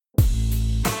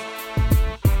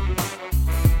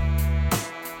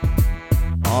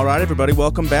All right, everybody,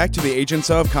 welcome back to the Agents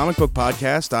of Comic Book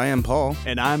Podcast. I am Paul.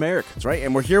 And I'm Eric. That's right,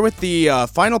 and we're here with the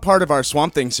final part of our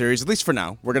Swamp Thing series, at least for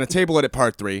now. We're going to table it at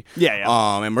part 3. Yeah.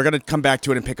 And we're going to come back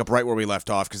to it and pick up right where we left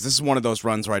off, because this is one of those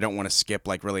runs where I don't want to skip,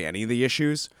 like, really any of the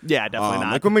issues. Yeah, definitely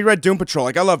not. Like when we read Doom Patrol,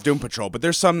 like, I love Doom Patrol, but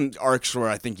there's some arcs where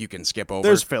I think you can skip over.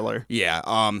 There's filler. Yeah.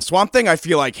 Swamp Thing, I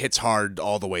feel like, hits hard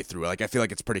all the way through. Like, I feel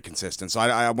like it's pretty consistent, so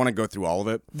I want to go through all of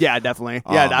it. Yeah, definitely.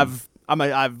 Yeah,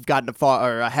 I've gotten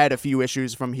ahead a few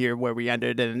issues from here where we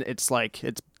ended, and it's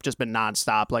just been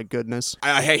nonstop, like goodness.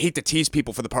 I hate to tease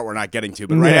people for the part we're not getting to,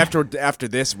 but right after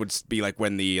this would be like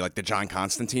when the John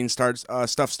Constantine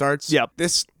stuff starts. Yep.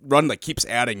 This run keeps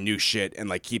adding new shit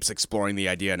and keeps exploring the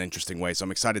idea in an interesting way. So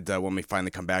I'm excited when we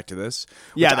finally come back to this.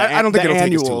 Yeah, I don't think it'll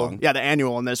take us too long. Yeah, the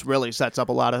annual in this really sets up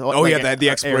a lot of. The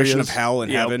exploration areas. of hell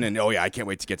and heaven, and I can't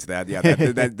wait to get to that. Yeah,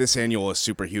 this annual is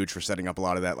super huge for setting up a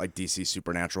lot of that DC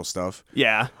supernatural stuff.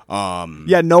 Yeah.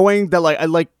 Knowing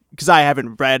that because I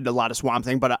haven't read a lot of Swamp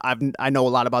Thing, but I know a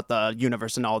lot about the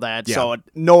universe and all that. Yeah. So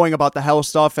knowing about the hell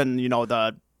stuff and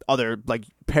the other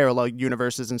parallel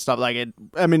universes and stuff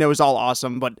it was all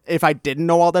awesome. But if I didn't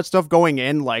know all that stuff going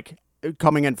in,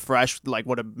 coming in fresh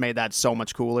would have made that so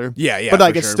much cooler. Yeah.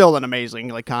 But it's still an amazing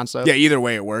concept. Yeah, either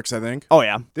way it works, I think. Oh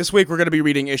yeah. This week we're going to be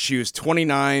reading issues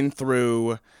 29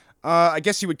 through I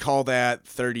guess you would call that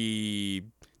 30.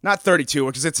 Not 32,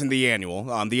 because it's in the annual.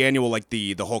 The annual,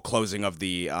 the whole closing of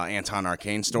the Anton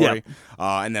Arcane story.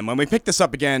 Yeah. And then when we pick this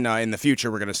up again in the future,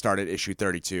 we're going to start at issue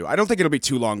 32. I don't think it'll be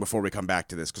too long before we come back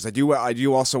to this, because I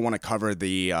do also want to cover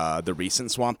the recent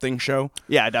Swamp Thing show.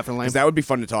 Yeah, definitely. Because that would be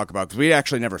fun to talk about, because we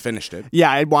actually never finished it.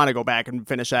 Yeah, I'd want to go back and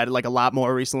finish that a lot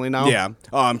more recently now. Yeah,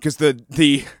 because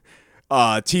the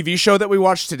TV show that we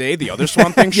watched today, the other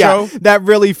Swamp Thing show. That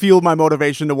really fueled my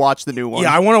motivation to watch the new one.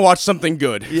 Yeah, I want to watch something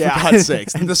good, for God's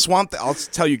sakes. The Swamp Thing, I'll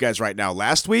tell you guys right now,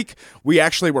 last week, we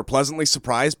actually were pleasantly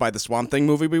surprised by the Swamp Thing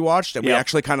movie we watched, and we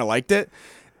actually kind of liked it.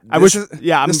 This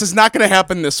is not going to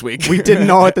happen this week. We didn't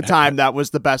know at the time that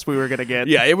was the best we were going to get.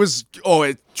 Yeah,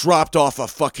 it dropped off a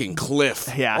fucking cliff.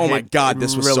 Yeah. Oh my God,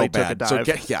 this was really so bad. Took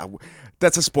a dive.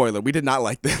 That's a spoiler. We did not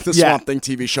like the Swamp Thing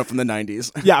TV show from the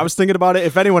 90s. Yeah, I was thinking about it.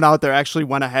 If anyone out there actually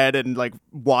went ahead and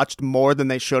watched more than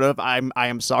they should have, I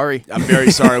am sorry. I'm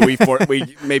very sorry.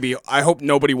 I hope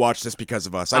nobody watched this because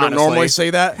of us. I don't normally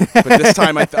say that, but this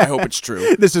time I hope it's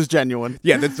true. This is genuine.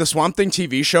 Yeah, the Swamp Thing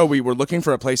TV show, we were looking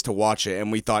for a place to watch it,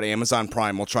 and we thought Amazon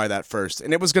Prime, we'll try that first.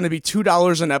 And it was going to be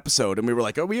 $2 an episode, and we were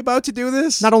like, are we about to do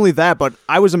this? Not only that, but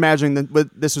I was imagining that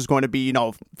this was going to be,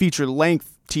 feature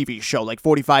length TV show,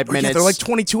 45 minutes. Yeah, they're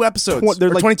 22 episodes. They're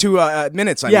 22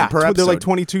 minutes, per episode. They're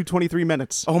 22, 23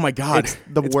 minutes. Oh my God.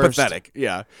 It's worst. Pathetic.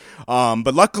 Yeah.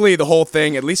 But luckily the whole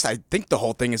thing, at least I think the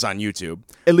whole thing is on YouTube.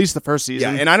 At least the first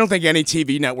season. Yeah, and I don't think any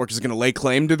TV network is going to lay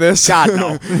claim to this. God,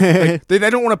 no. They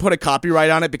don't want to put a copyright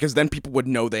on it because then people would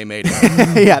know they made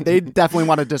it. Yeah, they definitely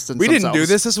want to distance themselves. Didn't do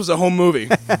this. This was a home movie.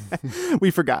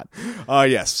 We forgot.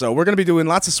 Yes. So we're going to be doing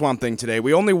lots of Swamp Thing today.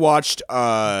 We only watched,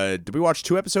 did we watch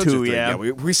 2 episodes? 2, or 3? yeah.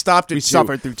 We stopped at 2.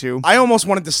 Suffered through 2. I almost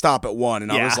wanted to stop at 1,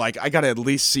 and I was like, I got to at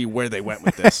least see where they went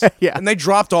with this. Yeah. And they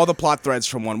dropped all the plot threads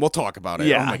from 1. We'll talk about it.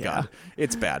 Yeah, oh my God.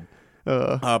 It's bad.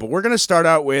 But we're going to start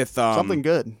out with... something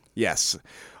good. Yes.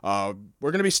 We're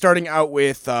going to be starting out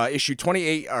with issue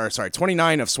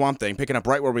 29 of Swamp Thing, picking up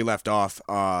right where we left off.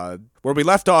 Where we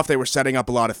left off, they were setting up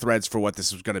a lot of threads for what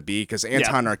this was going to be, because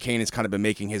Anton Arcane has kind of been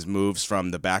making his moves from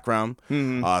the background.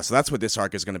 Mm-hmm. So that's what this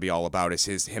arc is going to be all about,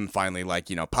 is him finally,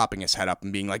 popping his head up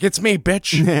and being like, it's me,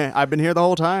 bitch. I've been here the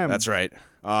whole time. That's right.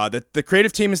 The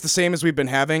creative team is the same as we've been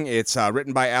having. It's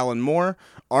written by Alan Moore,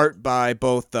 art by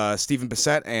both Stephen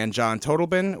Bissette and John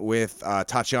Totleben, with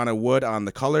Tatiana Wood on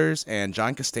the colors and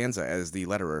John Costanza as the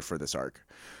letterer for this arc.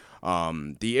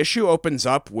 The issue opens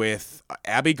up with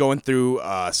Abby going through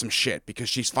some shit because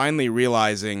she's finally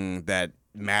realizing that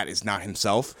Matt is not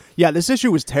himself. Yeah, this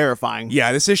issue was terrifying.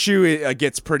 Yeah, this issue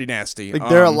gets pretty nasty.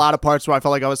 There are a lot of parts where I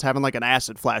felt like I was having an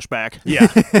acid flashback. Yeah.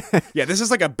 Yeah, this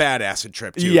is a bad acid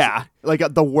trip, too. Yeah,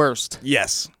 the worst.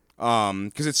 Yes.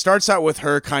 Because it starts out with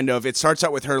her in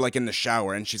the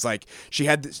shower, and she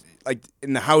had this,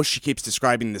 in the house, she keeps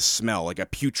describing this smell, a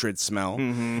putrid smell,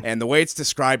 and the way it's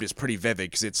described is pretty vivid,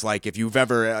 because it's if you've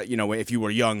ever, if you were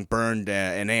young, burned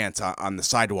an ant on the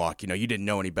sidewalk, you didn't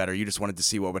know any better, you just wanted to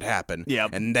see what would happen,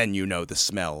 yep. And then the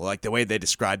smell, the way they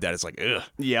describe that is ugh.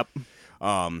 Yep.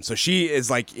 So she is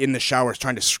like in the showers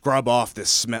trying to scrub off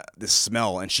this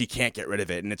smell, and she can't get rid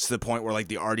of it. And it's to the point where like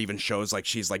the art even shows like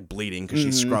she's like bleeding because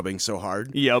she's scrubbing so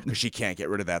hard. Yep. Because she can't get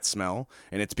rid of that smell.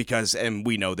 And it's because, and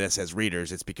we know this as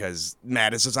readers, it's because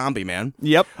Matt is a zombie man.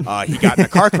 Yep. He got in a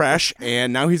car crash,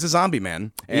 and now he's a zombie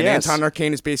man. And Yes. Anton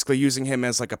Arcane is basically using him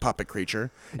as like a puppet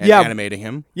creature and animating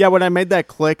him. Yeah, when I made that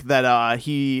click that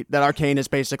that Arcane is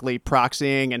basically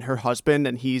proxying and her husband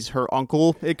and he's her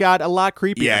uncle, it got a lot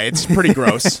creepier. Yeah, it's pretty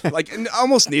gross. Like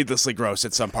almost needlessly gross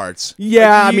at some parts.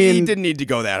 Yeah, like, I mean, he didn't need to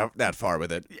go that far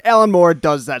with it. Alan Moore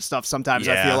does that stuff sometimes.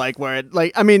 I Yeah. feel like where it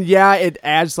like I mean, yeah, it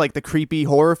adds like the creepy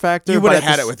horror factor. You would but have at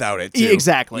had the it without it, Yeah, too.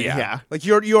 exactly, yeah. Like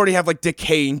you already have like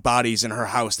decaying bodies in her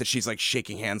house that she's like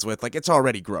shaking hands with. Like it's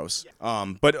already gross.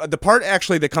 But the part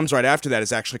actually that comes right after that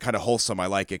is actually kind of wholesome. I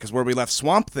like it because where we left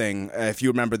Swamp Thing, if you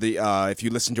remember if you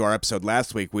listened to our episode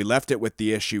last week, we left it with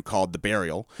the issue called The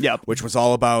Burial. Yep. Which was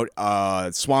all about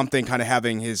Swamp Thing kind of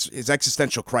having his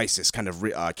existential crisis kind of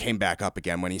came back up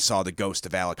again when he saw the ghost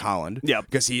of Alec Holland. Yep.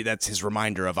 Because that's his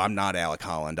reminder of I'm not Alec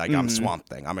Holland. I'm Swamp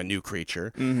Thing. I'm a new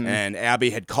creature. And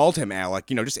Abby had called him Alec,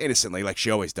 just innocently like she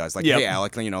always does. Like, Yep. hey,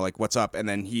 Alec, like what's up? And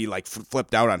then he like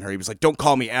flipped out on her. He was like, don't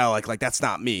call me Alec. Like that's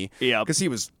not me. Yep. Because he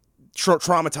was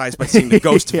traumatized by seeing the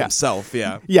ghost Yeah. of himself.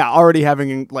 Yeah. Yeah, already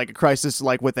having like a crisis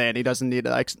like within. He doesn't need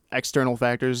external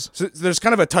factors. So there's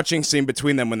kind of a touching scene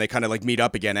between them when they kind of like meet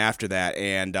up again after that,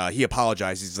 and he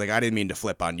apologizes. He's like, "I didn't mean to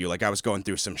flip on you. Like I was going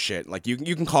through some shit. Like you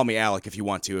can call me Alec if you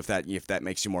want to, if that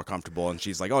makes you more comfortable." And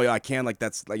she's like, "Oh yeah, I can. Like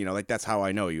that's like that's how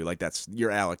I know you. Like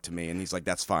you're Alec to me." And he's like,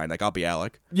 "That's fine. Like I'll be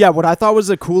Alec." Yeah, what I thought was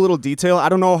a cool little detail. I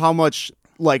don't know how much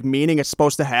like meaning it's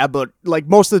supposed to have, but like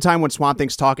most of the time when Swamp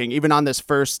Thing's talking, even on this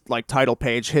first like title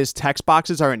page, his text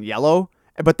boxes are in yellow.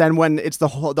 But then when it's the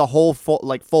whole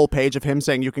full page of him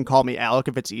saying you can call me Alec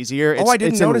if it's easier, I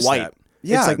didn't it's notice in white. that.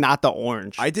 Yeah. It's like not the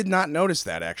orange. I did not notice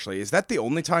that actually. Is that the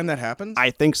only time that happens? I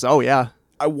think so, yeah.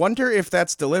 I wonder if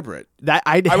that's deliberate. It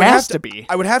would has have to be.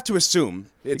 I would have to assume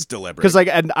it's deliberate. Because like,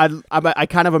 and I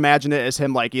kind of imagine it as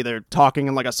him like either talking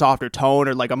in like a softer tone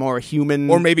or like a more human,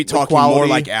 or maybe talking quality. more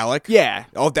like Alec. Yeah.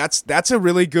 Oh, that's a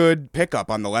really good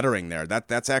pickup on the lettering there.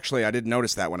 That's actually I didn't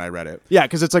notice that when I read it. Yeah,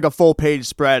 because it's like a full page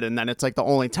spread, and then it's like the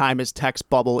only time his text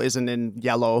bubble isn't in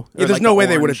yellow. Yeah, or, there's like, no the way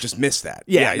they would have orange. just missed that.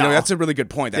 Yeah, no. That's a really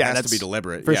good point. That Yeah, has to that's be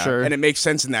deliberate. for yeah. sure. And it makes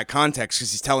sense in that context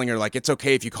because he's telling her like it's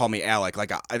okay if you call me Alec.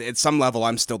 Like at some level,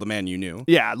 I'm still the man you knew.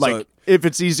 Yeah, like So- if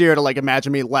it's easier to like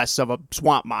imagine me less of a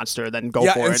swamp monster, then go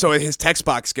yeah, for and it. so his text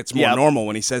box gets more Yep. normal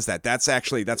when he says that. That's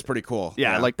pretty cool.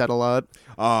 yeah, I like that a lot.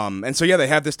 And so yeah, they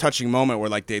have this touching moment where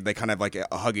like they kind of like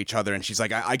hug each other, and she's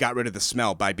like, I got rid of the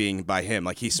smell by being by him.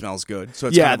 Like he smells good. So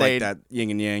it's Yeah, kind of they- like that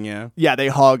yin and yang. Yeah. Yeah, they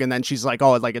hug, and then she's like,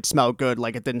 "Oh, like it smelled good.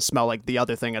 Like it didn't smell like the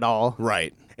other thing at all."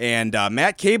 Right. And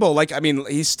Matt Cable,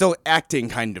 he's still acting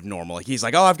kind of normal. Like he's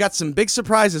like, oh, I've got some big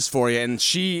surprises for you. And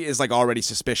she is like already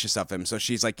suspicious of him. So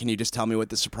she's like, can you just tell me what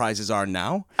the surprises are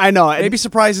now? I know. Maybe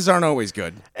surprises aren't always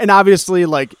good. And obviously,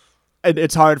 like,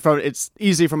 it's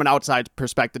easy from an outside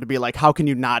perspective to be like, how can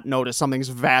you not notice something's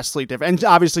vastly different? And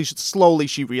obviously, slowly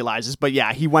she realizes. But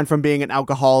yeah, he went from being an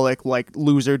alcoholic, like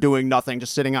loser, doing nothing,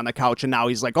 just sitting on the couch, and now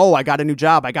he's like, oh, I got a new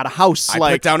job, I got a house. I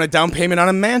like, put down a down payment on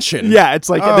a mansion. yeah, it's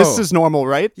like Oh. this is normal,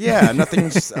 right? Yeah,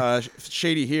 nothing's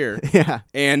shady here. Yeah.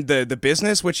 And the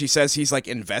business which he says he's like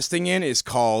investing in is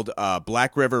called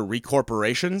Black River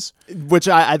Recorporations. Which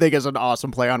I think is an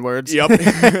awesome play on words. Yep.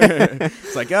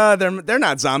 It's like they're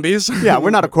not zombies. Yeah, we're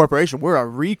not a corporation, we're a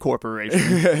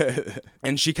recorporation.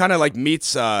 And she kind of like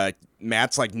meets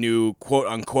Matt's like new quote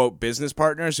unquote business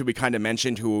partners who we kind of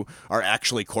mentioned who are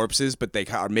actually corpses, but they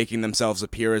are making themselves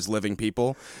appear as living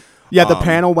people. Yeah, the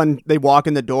panel when they walk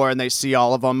in the door and they see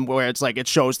all of them, where it's like it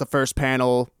shows the first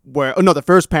panel the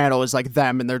first panel is like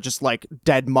them and they're just like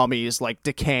dead mummies like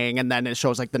decaying, and then it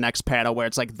shows like the next panel where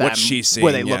it's like them What she's seeing,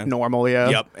 where they yeah. look normal. Yeah.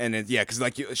 Yep, and because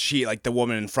like she like the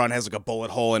woman in front has like a bullet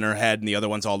hole in her head, and the other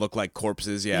ones all look like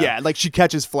corpses. Yeah. Yeah, like she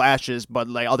catches flashes, but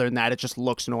like other than that, it just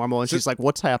looks normal, and she's like,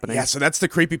 "What's happening?" Yeah, so that's the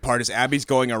creepy part is Abby's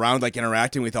going around like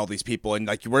interacting with all these people, and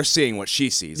like we're seeing what she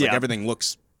sees. Like Yeah. everything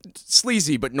looks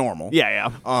sleazy but normal. Yeah.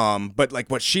 But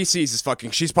like what she sees is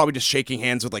she's probably just shaking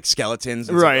hands with like skeletons.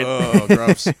 And Right. It's like, oh,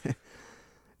 gross.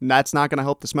 And that's not going to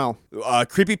help the smell.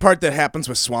 Creepy part that happens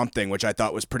with Swamp Thing, which I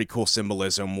thought was pretty cool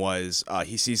symbolism, was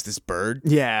he sees this bird.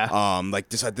 Yeah. Like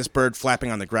this bird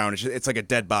flapping on the ground. It's like a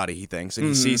dead body, he thinks, and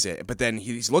he sees it. But then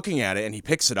he's looking at it, and he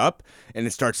picks it up, and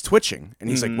it starts twitching.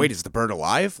 And he's like, wait, is the bird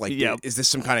alive? Like, Yep. is this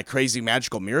some kind of crazy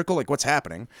magical miracle? Like, what's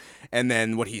happening? And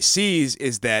then what he sees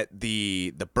is that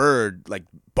the bird, like,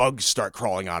 bugs start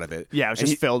crawling out of it. Yeah, it was And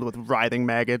just filled with writhing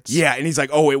maggots. yeah, and he's like,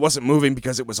 oh, it wasn't moving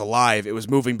because it was alive. It was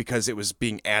moving because it was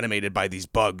being animated by these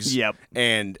bugs. Yep.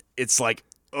 And it's like,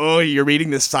 oh, you're reading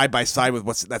this side by side with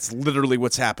that's literally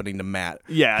what's happening to Matt.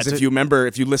 Yeah. Because if you remember,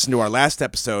 if you listen to our last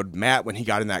episode, Matt, when he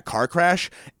got in that car crash,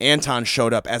 Anton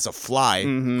showed up as a fly,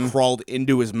 crawled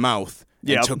into his mouth,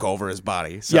 and took over his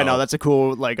body. So, yeah, no, that's a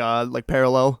cool like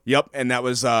parallel. Yep, and that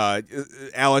was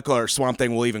Alec or Swamp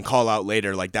Thing will even call out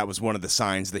later, like that was one of the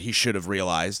signs that he should have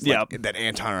realized, like, that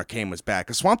Anton Arcane was back.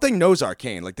 Because Swamp Thing knows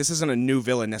Arcane, like this isn't a new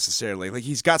villain necessarily. Like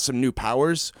he's got some new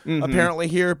powers apparently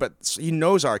here, but he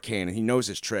knows Arcane and he knows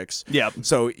his tricks. Yep.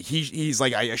 So he's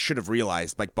like, I should have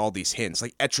realized like all these hints.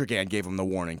 Like Etrigan gave him the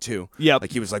warning too. Yep.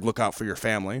 Like he was like, look out for your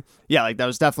family. Yeah, like that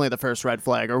was definitely the first red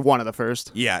flag, or one of the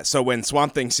first. Yeah. So when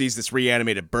Swamp Thing sees this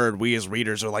reanimated bird, we as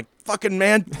readers are like, fucking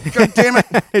man, god damn it.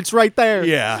 It's right there.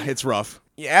 Yeah, it's rough.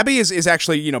 Abby is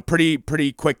actually, you know,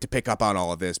 pretty quick to pick up on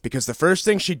all of this, because the first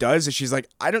thing she does is she's like,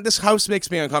 this house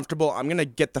makes me uncomfortable. I'm going to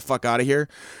get the fuck out of here.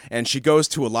 And she goes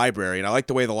to a library, and I like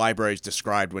the way the library is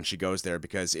described when she goes there,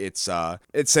 because it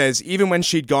says even when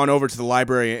she'd gone over to the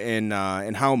library in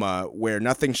Hauma, where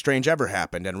nothing strange ever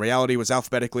happened and reality was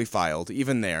alphabetically filed,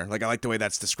 even there. Like I like the way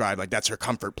that's described, like that's her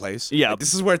comfort place. Yeah. Like,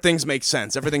 this is where things make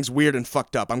sense. Everything's weird and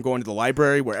fucked up. I'm going to the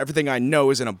library where everything I know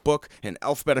is in a book in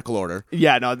alphabetical order.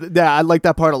 Yeah, no, I like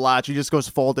that part a lot. She just goes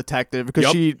full detective,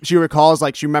 because she recalls,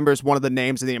 like, she remembers one of the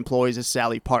names of the employees is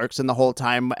Sally Parks, and the whole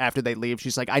time after they leave,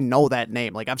 she's like, I know that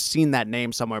name. Like, I've seen that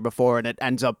name somewhere before, and it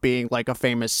ends up being, like, a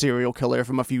famous serial killer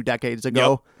from a few decades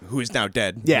ago. Yep. Who's now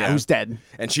dead. Yeah, who's dead.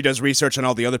 And she does research on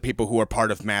all the other people who are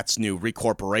part of Matt's new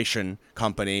recorporation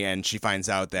company, and she finds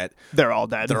out that they're all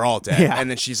dead. Yeah. And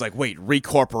then she's like, wait,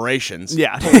 recorporations?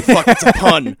 Yeah. Holy fuck, it's a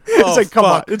pun. It's like, come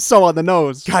on, it's so on the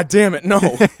nose. God damn it, no.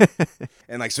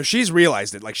 And like, so she's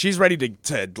realized it. Like, she's ready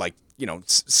to like, you know,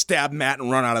 stab Matt and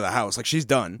run out of the house. Like, she's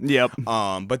done. Yep.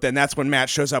 But then that's when Matt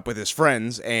shows up with his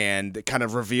friends and kind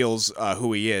of reveals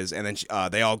who he is. And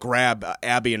then they all grab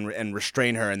Abby and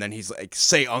restrain her. And then he's like,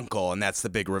 say uncle. And that's the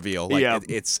big reveal. Like,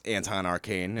 it's Anton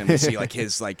Arcane. And we see like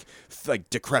his like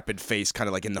decrepit face kind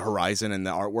of like in the horizon and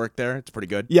the artwork there. It's pretty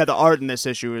good. Yeah, the art in this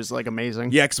issue is like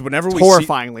amazing. Yeah, because whenever we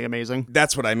horrifyingly amazing.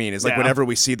 That's what I mean. Is like whenever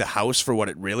we see the house for what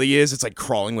it really is, it's like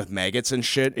crawling with maggots and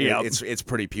shit. Yep. It's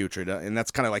pretty putrid. And that's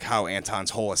kind of like how Anton's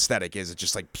whole aesthetic is. It's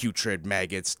just like putrid,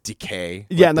 maggots, decay.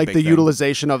 Yeah, and like the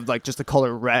utilization of like just the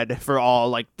color red for all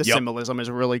like the symbolism is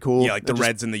really cool. Yeah, like the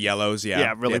reds and the yellows.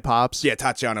 Yeah, really pops. Yeah,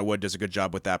 Tatiana Wood does a good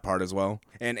job with that part as well.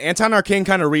 And Anton Arcane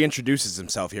kind of reintroduces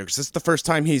himself here, because this is the first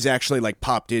time he's actually like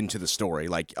popped into the story.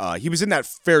 Like he was in that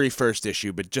very first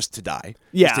issue, but just to die.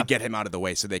 Yeah, just to get him out of the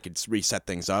way so they could reset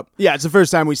things up. Yeah, it's the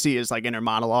first time we see his like inner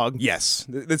monologue. Yes,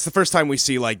 it's the first time we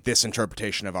see like this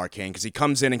interpretation of Arcane, because he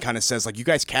comes in and kind of says like, you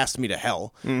guys cast me to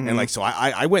hell. And like, so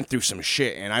I went through some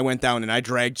shit, and I went down and I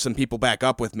dragged some people back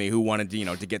up with me who wanted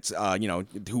to, to get,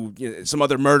 some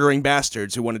other murdering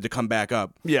bastards who wanted to come back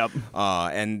up. Yep.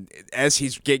 And as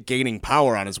he's gaining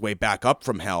power on his way back up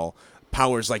from hell,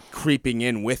 power's like creeping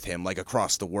in with him, like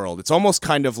across the world. It's almost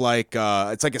kind of like,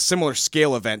 it's like a similar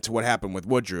scale event to what happened with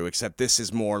Woodrue, except this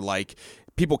is more like,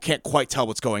 people can't quite tell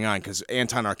what's going on, because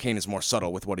Anton Arcane is more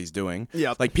subtle with what he's doing.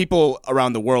 Yeah, like people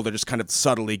around the world are just kind of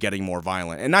subtly getting more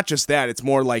violent, and not just that. It's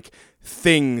more like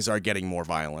things are getting more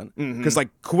violent, because like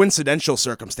coincidental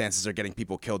circumstances are getting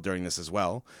people killed during this as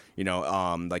well.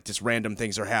 Like just random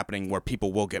things are happening where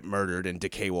people will get murdered and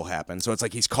decay will happen. So it's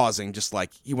like he's causing, just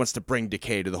like he wants to bring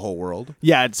decay to the whole world.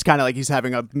 Yeah, it's kind of like he's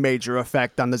having a major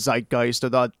effect on the zeitgeist or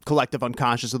the collective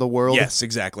unconscious of the world. Yes,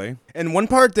 exactly. And one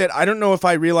part that I don't know if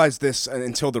I realized this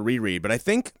until the reread, but I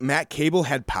think Matt Cable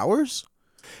had powers.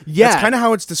 Yeah, that's kind of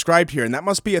how it's described here, and that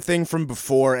must be a thing from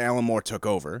before Alan Moore took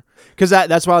over. Because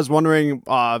that's what I was wondering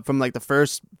from like the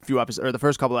first few episodes, or the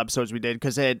first couple episodes we did,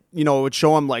 because it would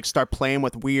show him like start playing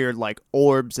with weird like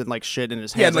orbs and like shit in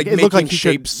his hands. Yeah, like it making looked like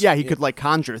shapes. He could like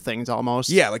conjure things almost.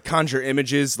 Yeah, like conjure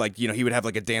images. Like he would have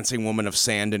like a dancing woman of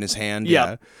sand in his hand.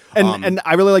 Yeah, and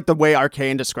I really like the way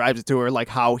Arcane describes it to her, like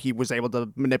how he was able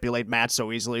to manipulate Matt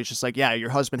so easily. It's just like, yeah,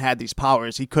 your husband had these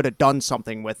powers. He could have done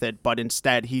something with it, but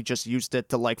instead he just used it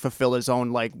to like fulfill his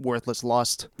own like worthless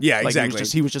lust. Yeah, like, exactly.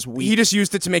 He was just weak. He just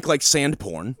used it to make like sand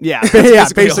porn. Yeah, yeah,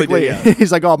 basically.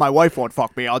 He's like, oh, my wife won't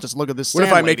fuck me. I'll just look at this. What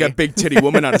if I make lady. a big titty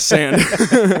woman out of sand?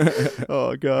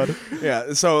 Oh god.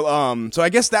 Yeah. So I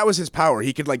guess that was his power.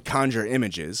 He could like conjure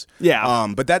images. Yeah.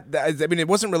 But that I mean, it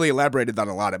wasn't really elaborated on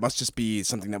a lot. It must just be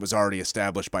something that was already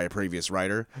established by a previous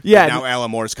writer. Yeah. Now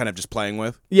Alan Moore's kind of just playing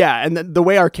with. Yeah, and the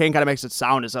way Arcane kind of makes it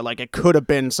sound is that like it could have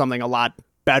been something a lot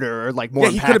better, or like more.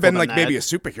 Yeah, he could have been like that. maybe a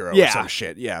superhero or some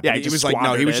shit. Yeah, yeah. He was like,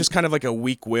 no, he was just kind of like a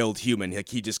weak-willed human. Like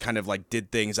he just kind of like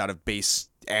did things out of base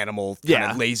animal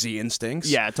kind of lazy instincts.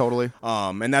 Yeah, totally.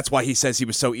 And that's why he says he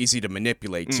was so easy to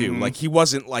manipulate too. Mm-hmm. Like he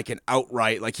wasn't like an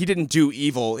outright, like he didn't do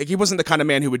evil. Like he wasn't the kind of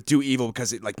man who would do evil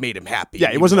because it like made him happy.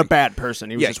 Yeah, he wasn't a bad person.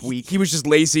 He was just weak. He was just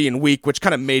lazy and weak, which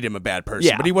kind of made him a bad person.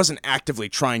 Yeah. But he wasn't actively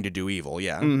trying to do evil.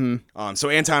 Yeah. Mm-hmm. So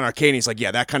Anton Arcane's like,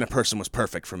 yeah, that kind of person was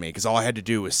perfect for me because all I had to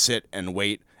do was sit and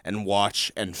wait and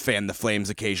watch and fan the flames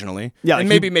occasionally. Yeah, and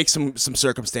maybe make some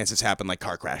circumstances happen like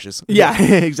car crashes. Yeah,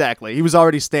 exactly. He was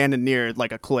already standing near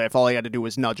like a cliff. All he had to do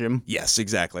was nudge him. Yes,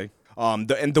 exactly.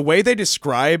 And the way they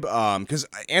describe, because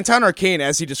Anton Arcane,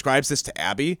 as he describes this to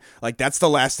Abby, like that's the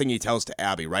last thing he tells to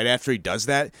Abby. Right after he does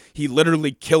that, he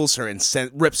literally kills her and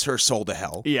rips her soul to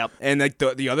hell. Yep. And like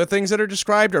the other things that are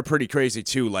described are pretty crazy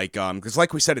too. Like, because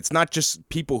like we said, it's not just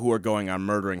people who are going on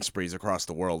murdering sprees across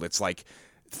the world. It's like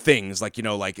things like, you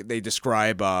know, like they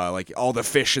describe like all the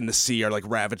fish in the sea are like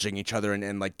ravaging each other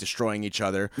and like destroying each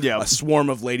other. Yeah. A swarm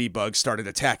of ladybugs started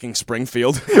attacking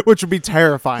Springfield. Which would be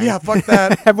terrifying. Yeah, fuck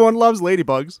that. Everyone loves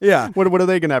ladybugs. Yeah. What are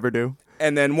they gonna ever do?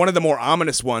 And then one of the more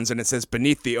ominous ones, and it says,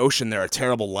 beneath the ocean there are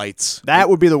terrible lights. That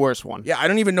would be the worst one. Yeah, I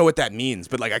don't even know what that means,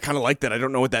 but like I kind of like that. I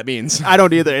don't know what that means. I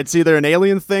don't either. It's either an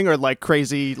alien thing or like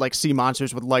crazy like sea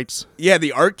monsters with lights. Yeah,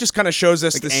 the art just kind of shows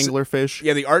us like this anglerfish.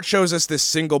 Yeah, the art shows us this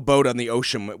single boat on the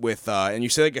ocean with and you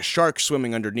see like a shark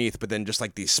swimming underneath, but then just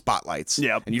like these spotlights.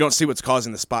 Yeah. And you don't see what's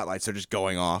causing the spotlights. They're just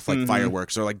going off like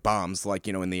fireworks or like bombs, like,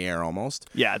 you know, in the air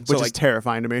almost. Yeah, which is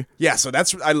terrifying to me. Yeah, so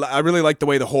that's I really like the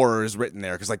way the horror is written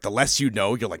there because like the less you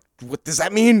know, you're like, what does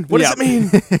that mean? What does it mean?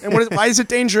 And why is it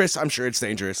dangerous? I'm sure it's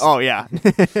dangerous. Oh yeah.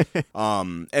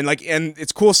 And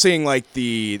it's cool seeing like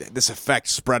this effect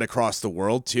spread across the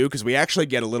world too, because we actually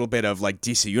get a little bit of like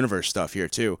DC Universe stuff here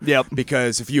too. Yep.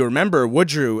 Because if you remember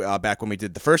Woodrue, back when we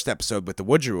did the first episode with the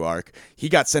Woodrue arc, he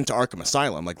got sent to Arkham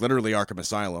Asylum, like literally Arkham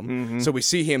Asylum. Mm-hmm. So we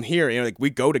see him here, you know, like we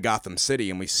go to Gotham City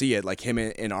and we see it like him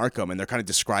in Arkham, and they're kind of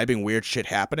describing weird shit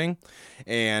happening,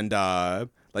 and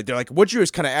like they're like, Woodrue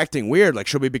is kind of acting weird. Like,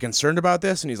 should we be concerned about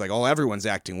this? And he's like, oh, everyone's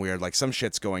acting weird. Like some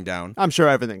shit's going down. I'm sure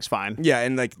everything's fine. Yeah,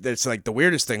 and like it's like the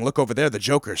weirdest thing. Look over there, the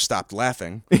Joker stopped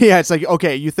laughing. Yeah, it's like,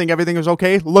 okay, you think everything is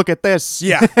okay? Look at this.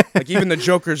 Yeah, like even the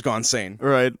Joker's gone sane.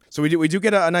 Right. So we do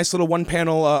get a nice little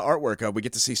one-panel artwork. We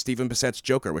get to see Stephen Bissett's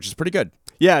Joker, which is pretty good.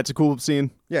 Yeah, it's a cool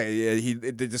scene. Yeah,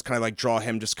 they just kind of like draw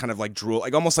him just kind of like drool,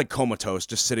 like almost like comatose,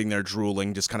 just sitting there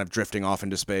drooling, just kind of drifting off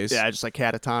into space. Yeah, just like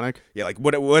catatonic. Yeah, like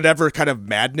whatever kind of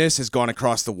madness has gone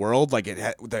across the world, like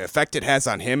the effect it has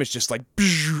on him is just like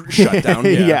shut down.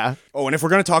 Yeah. Yeah. Oh, and if we're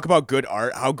gonna talk about good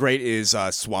art, how great is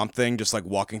Swamp Thing just like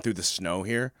walking through the snow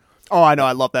here? Oh, I know.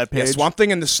 I love that page. Yeah, Swamp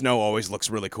Thing in the snow always looks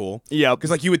really cool. Yeah. Because,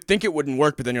 like, you would think it wouldn't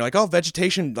work, but then you're like, oh,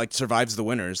 vegetation, like, survives the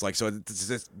winters. Like, so it's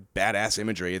this badass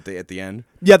imagery at the end.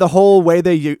 Yeah, the whole way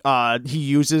he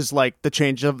uses, like, the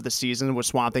change of the season with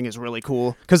Swamp Thing is really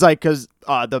cool. Because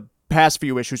the past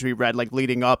few issues we read, like,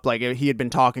 leading up, like, he had been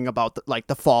talking about,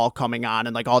 the fall coming on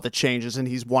and, like, all the changes, and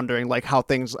he's wondering, like, how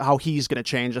he's going to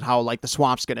change and how, like, the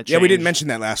swamp's going to change. Yeah, we didn't mention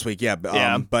that last week, yeah.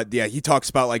 But, yeah, he talks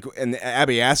about, like, and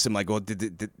Abby asked him, like, well,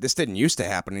 this didn't used to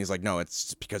happen. And he's like, no,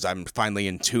 it's because I'm finally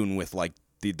in tune with, like,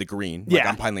 the green. Like,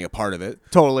 I'm finally a part of it.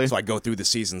 Totally. So I go through the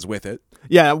seasons with it.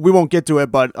 Yeah, we won't get to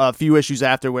it, but a few issues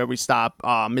after where we stop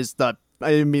is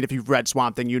I mean, if you've read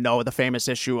Swamp Thing, you know the famous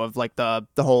issue of, like, the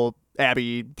whole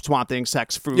Abby Swamp Thing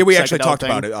sex fruit. Yeah, we actually talked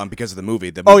about it because of the movie.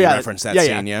 The movie referenced that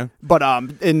scene, yeah. But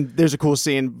and there's a cool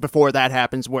scene before that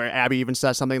happens where Abby even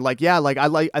says something like, "Yeah, like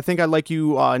I think I like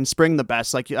you in spring the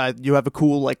best. Like you have a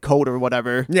cool like coat or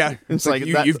whatever." Yeah, it's like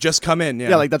you've just come in.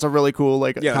 Yeah, yeah, like that's a really cool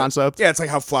concept. Yeah, it's like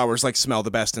how flowers like smell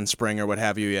the best in spring or what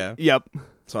have you. Yeah. Yep.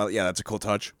 So, yeah, that's a cool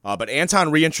touch. But Anton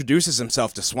reintroduces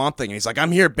himself to Swamp Thing, and he's like,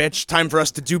 I'm here, bitch. Time for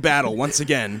us to do battle once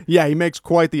again. Yeah, he makes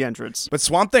quite the entrance. But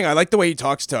Swamp Thing, I like the way he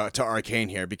talks to Arcane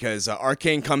here, because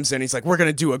Arcane comes in, he's like, we're going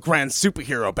to do a grand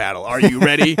superhero battle. Are you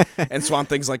ready? And Swamp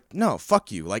Thing's like, no,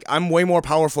 fuck you. Like, I'm way more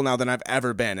powerful now than I've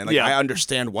ever been. And, like, I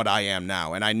understand what I am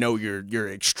now, and I know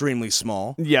you're extremely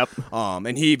small. Yep.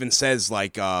 And he even says,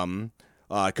 like,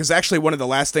 because actually one of the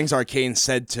last things Arcane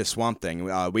said to Swamp Thing,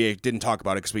 we didn't talk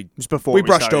about it because we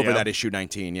brushed over that issue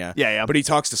 19, yeah. Yeah. But he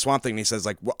talks to Swamp Thing and he says,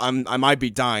 like, I might be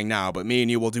dying now, but me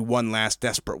and you will do one last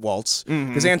desperate waltz.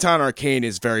 Because Anton Arcane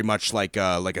is very much like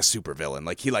a supervillain.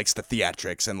 Like, he likes the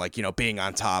theatrics and, like, you know, being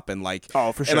on top and, like,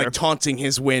 for sure. And, like, taunting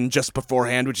his win just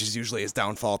beforehand, which is usually his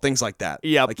downfall, things like that.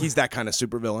 Yeah. Like, he's that kind of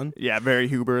supervillain. Yeah, very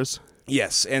hubris.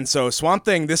 Yes, and so Swamp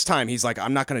Thing this time he's like,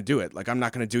 I'm not gonna do it. Like, I'm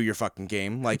not gonna do your fucking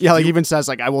game. Like, yeah, like even says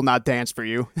like, I will not dance for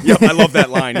you. Yep, I love that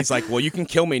line. He's like, well, you can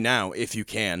kill me now if you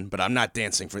can, but I'm not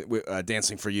dancing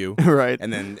for you. Right.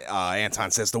 And then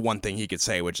Anton says the one thing he could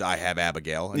say, which I have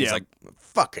Abigail, and he's Yeah. like,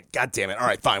 fuck it, god damn it. All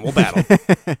right, fine, we'll battle.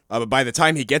 But by the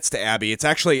time he gets to Abby, it's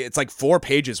like 4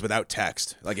 pages without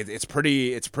text. Like it's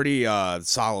pretty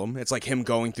solemn. It's like him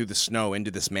going through the snow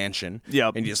into this mansion.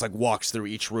 Yep. And he just like walks through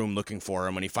each room looking for her.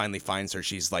 And when he finally finds her,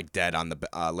 she's like dead on the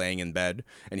laying in bed,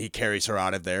 and he carries her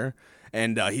out of there.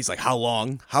 And he's like, how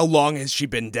long? How long has she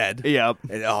been dead? Yep.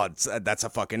 And, that's a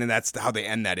fucking, and that's how they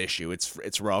end that issue.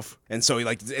 It's rough. And so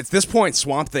at this point,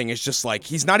 Swamp Thing is just like,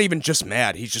 he's not even just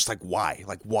mad. He's just like, why?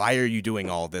 Like, why are you doing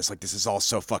all this? Like, this is all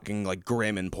so fucking like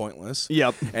grim and pointless.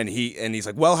 Yep. And he's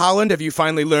like, well, Holland, have you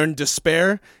finally learned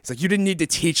despair? He's like, you didn't need to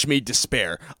teach me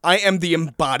despair. I am the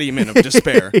embodiment of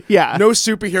despair. Yeah. No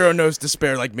superhero knows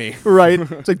despair like me. Right.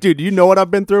 It's like, dude, you know what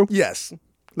I've been through? Yes.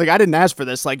 Like, I didn't ask for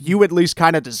this. Like, you at least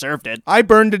kind of deserved it. I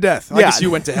burned to death. I Yeah. guess you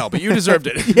went to hell, but you deserved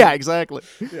it. Yeah, exactly.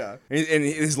 Yeah. And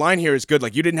his line here is good.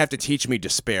 Like, you didn't have to teach me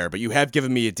despair, but you have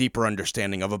given me a deeper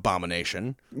understanding of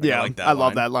abomination. Like, Yeah, I like that I love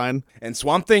line. that line. And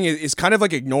Swamp Thing is kind of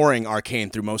like ignoring Arcane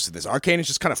through most of this. Arcane is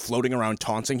just kind of floating around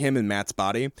taunting him in Matt's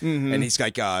body. Mm-hmm. And he's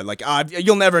like,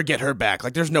 you'll never get her back.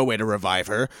 Like, there's no way to revive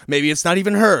her. Maybe it's not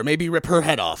even her. Maybe rip her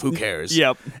head off. Who cares?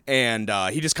 Yep. And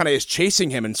he just kind of is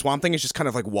chasing him, and Swamp Thing is just kind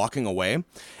of like walking away.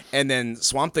 And then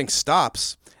Swamp Thing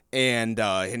stops, and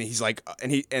he's like,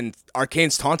 and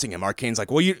Arcane's taunting him. Arcane's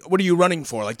like, well, what are you running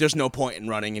for? Like, there's no point in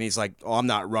running. And he's like, oh, I'm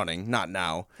not running, not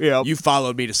now. Yep. You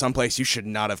followed me to someplace you should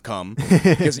not have come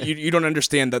because you don't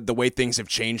understand the way things have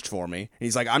changed for me. And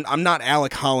he's like, I'm not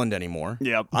Alec Holland anymore.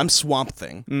 Yep. I'm Swamp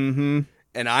Thing. Mm-hmm.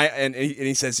 And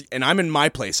he says, and I'm in my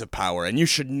place of power, and you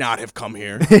should not have come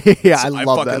here. Yeah, So I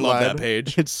love fucking that love line. that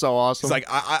page. It's so awesome. It's like,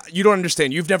 you don't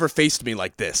understand. You've never faced me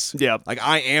like this. Yep. Like,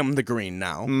 I am the Green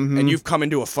now, and you've come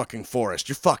into a fucking forest.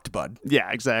 You're fucked, bud.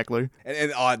 Yeah, exactly.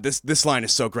 And this line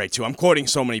is so great, too. I'm quoting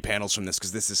so many panels from this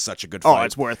because this is such a good fight. Oh,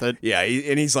 it's worth it. Yeah,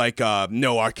 and he's like,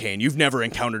 no, Arcane, you've never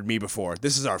encountered me before.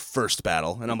 This is our first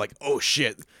battle. And I'm like, oh,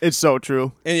 shit. It's so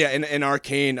true. And yeah, in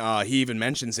Arcane, he even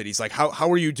mentions it. He's like, how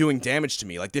are you doing damage to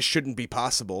me? Like, this shouldn't be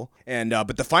possible. And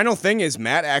but the final thing is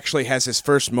Matt actually has his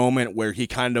first moment where he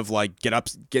kind of like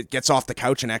gets off the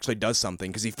couch and actually does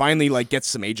something, because he finally like gets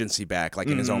some agency back, like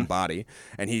in his own body.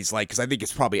 And he's like, because I think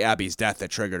it's probably Abby's death that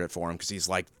triggered it for him, because he's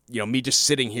like, me just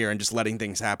sitting here and just letting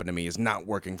things happen to me is not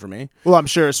working for me. Well, I'm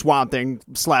sure Swamp Thing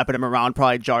slapping him around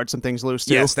probably jarred some things loose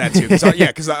too. Yes, that too.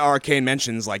 Because Arcane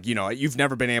mentions like, you've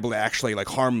never been able to actually like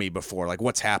harm me before. Like,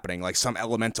 what's happening? Like, some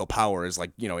elemental power is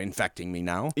like, infecting me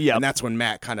now. Yep. And that's when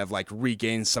Matt kind of like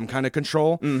regains some kind of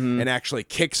control and actually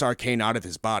kicks Arcane out of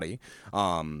his body,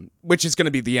 which is going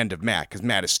to be the end of Matt, because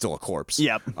Matt is still a corpse.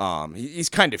 Yep. He's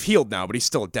kind of healed now, but he's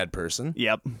still a dead person.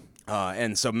 Yep.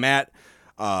 And so Matt,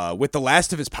 with the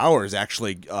last of his powers,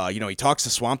 actually, he talks to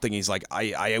Swamp Thing. He's like,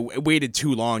 I waited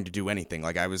too long to do anything.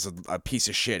 Like, I was a piece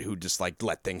of shit who just like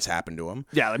let things happen to him.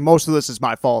 Yeah, like most of this is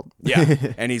my fault.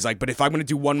 Yeah. And he's like, but if I'm going to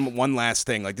do one last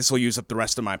thing, like, this will use up the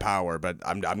rest of my power, but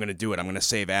I'm going to do it. I'm going to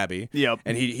save Abby. Yep.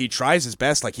 And he tries his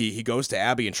best. Like, he goes to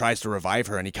Abby and tries to revive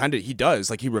her, and he does.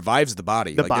 Like, he revives the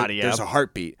body. There's a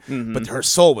heartbeat, but her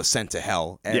soul was sent to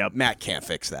hell, and Matt can't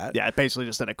fix that. Yeah, basically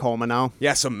just in a coma now.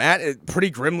 Yeah, so Matt, pretty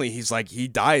grimly, he's like, he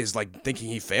dies, like, thinking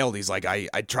he failed. He's like, I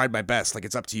tried my best. Like,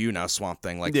 it's up to you now, Swamp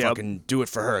Thing. Like, fucking do it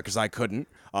for her, because I couldn't.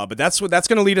 But that's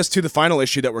going to lead us to the final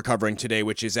issue that we're covering today,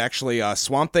 which is actually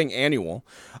Swamp Thing Annual,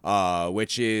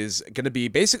 which is going to be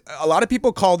basic. A lot of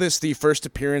people call this the first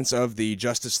appearance of the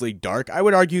Justice League Dark. I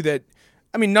would argue that,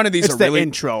 I mean, none of these It's are the really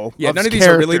intro. Yeah, of none of these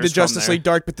are really the characters from Justice there. League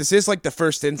Dark, but this is like the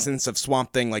first instance of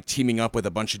Swamp Thing like teaming up with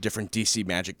a bunch of different DC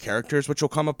Magic characters, which will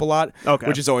come up a lot. Okay.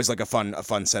 Which is always like a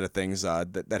fun set of things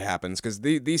that happens, because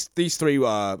these three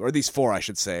or these four, I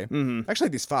should say, actually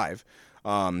these five.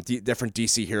 Different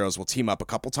DC heroes will team up a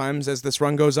couple times as this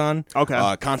run goes on.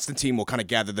 Okay. Constantine will kind of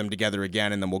gather them together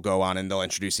again, and then we'll go on and they'll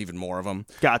introduce even more of them.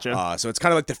 Gotcha. So it's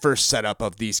kind of like the first setup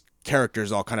of these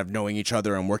characters all kind of knowing each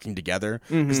other and working together,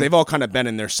 because they've all kind of been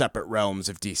in their separate realms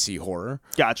of DC horror.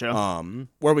 Gotcha.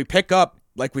 Where we pick up,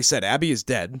 like we said, Abby is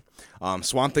dead.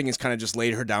 Swamp Thing has kind of just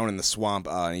laid her down in the swamp,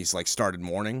 and he's like started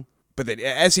mourning. But then,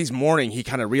 as he's mourning, he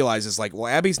kind of realizes like, well,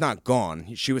 Abby's not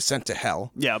gone. She was sent to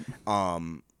hell. Yep.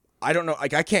 I don't know,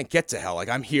 like, I can't get to hell. Like,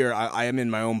 I'm here, I am in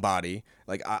my own body.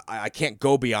 Like, I can't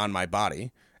go beyond my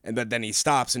body. And then he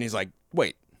stops and he's like,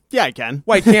 wait, Yeah, I can.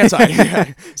 why can't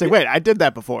I? It's like, wait, I did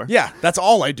that before. Yeah, that's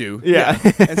all I do. Yeah.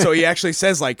 And so he actually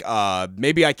says, like,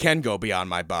 maybe I can go beyond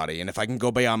my body. And if I can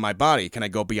go beyond my body, can I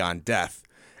go beyond death?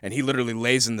 and he literally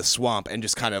lays in the swamp and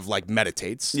just kind of like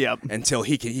meditates. Yep. Until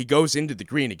he goes into the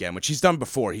green again, which he's done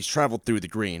before. He's traveled through the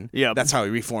green. Yep. That's how he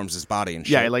reforms his body and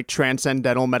shit. Yeah, like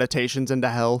transcendental meditations into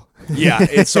hell. Yeah,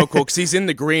 it's so cool because he's in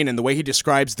the green, and the way he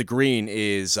describes the green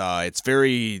is it's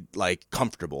very like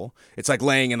comfortable. It's like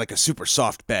laying in like a super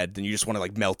soft bed, and you just want to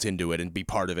like melt into it and be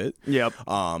part of it. Yep.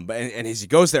 And as he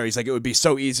goes there, he's like, it would be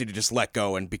so easy to just let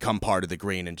go and become part of the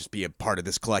green and just be a part of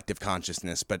this collective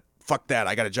consciousness, but fuck that,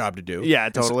 I got a job to do. Yeah,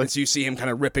 totally. And so you see him kind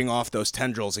of ripping off those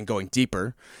tendrils and going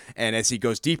deeper, and as he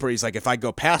goes deeper, he's like, if I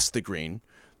go past the green,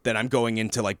 then I'm going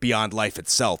into like beyond life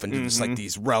itself, into just like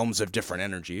these realms of different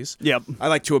energies. Yep. I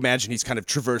like to imagine he's kind of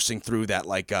traversing through that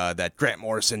like that Grant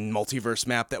Morrison multiverse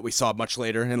map that we saw much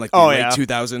later in like the late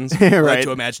 2000s. I like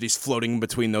to imagine he's floating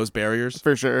between those barriers.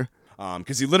 For sure.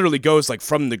 Because he literally goes like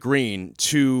from the green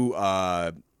to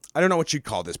I don't know what you'd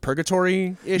call this,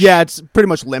 purgatory-ish? Yeah, it's pretty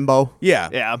much limbo. Yeah.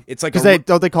 Yeah. It's like because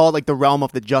don't they call it like the realm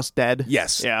of the just dead?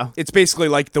 Yes. Yeah. It's basically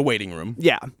like the waiting room.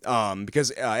 Yeah.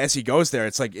 Because as he goes there,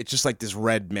 it's just like this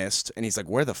red mist, and he's like,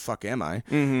 where the fuck am I?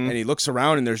 Mm-hmm. And he looks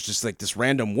around, and there's just like this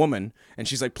random woman, and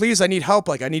she's like, please, I need help.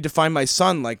 Like, I need to find my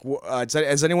son. Like,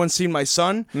 has anyone seen my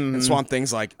son? Mm-hmm. And Swamp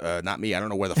Thing's like, not me. I don't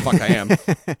know where the fuck I am.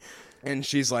 And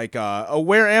she's like, oh,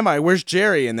 where am I? Where's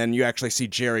Jerry? And then you actually see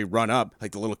Jerry run up,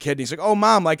 like the little kid. And he's like, oh,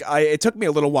 Mom, like it took me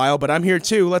a little while, but I'm here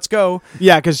too. Let's go.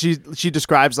 Yeah, because she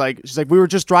describes she's like, we were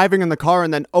just driving in the car,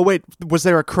 and then, oh, wait, was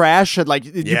there a crash? And like,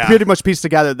 you pretty much piece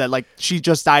together that like she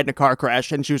just died in a car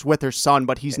crash, and she was with her son,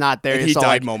 but he's not there. And he so,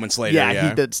 died like, moments later. Yeah,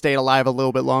 he did stayed alive a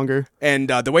little bit longer. And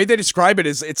the way they describe it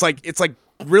is it's like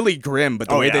really grim, but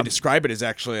the way they describe it is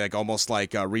actually like almost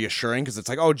like reassuring, because it's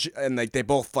like, oh, and like they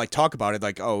both like talk about it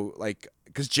like, oh, like,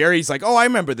 because Jerry's like, oh, I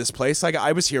remember this place. Like,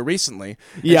 I was here recently.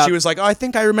 And she was like, oh, I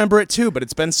think I remember it too, but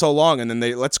it's been so long. And then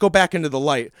let's go back into the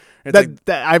light.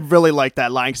 I really like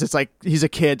that line, because it's like he's a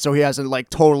kid, so he hasn't like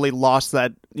totally lost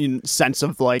that sense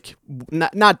of like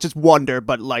not just wonder,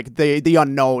 but like the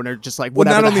unknown, or just like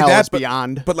whatever the hell is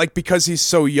beyond. But like because he's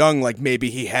so young, like maybe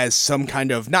he has some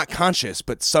kind of not conscious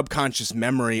but subconscious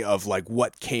memory of like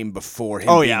what came before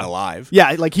him being alive.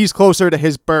 Yeah, like he's closer to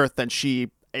his birth than she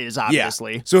is,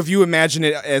 obviously. Yeah. So if you imagine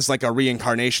it as like a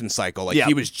reincarnation cycle, like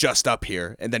he was just up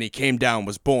here and then he came down,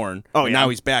 was born, and now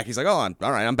he's back. He's like, oh, all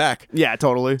right, I'm back. Yeah,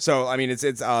 totally. So I mean,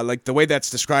 it's like the way that's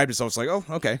described is almost like, oh,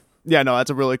 okay. Yeah, no, that's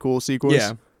a really cool sequence.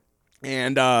 Yeah,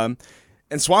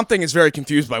 and Swamp Thing is very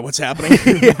confused by what's happening.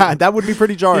 Yeah, that would be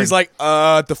pretty jarring. He's like,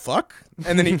 the fuck?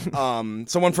 And then he,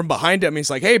 someone from behind him, he's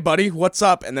like, hey, buddy, what's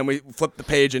up? And then we flip the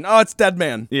page, and it's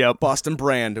Deadman. Yep. Boston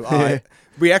Brand.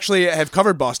 We actually have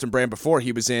covered Boston Brand before.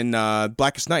 He was in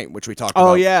Blackest Night, which we talked about.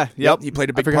 Oh, yeah. Yep. He played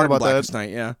a big part in Blackest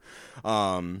Night, yeah.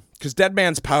 Because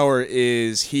Deadman's power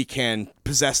is he can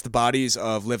possess the bodies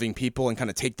of living people and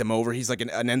kind of take them over. He's like an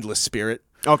endless spirit.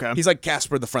 Okay. He's like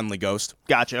Casper the Friendly Ghost.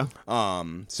 Gotcha.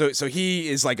 So he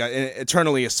is like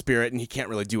eternally a spirit, and he can't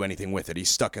really do anything with it. He's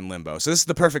stuck in limbo. So this is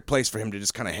the perfect place for him to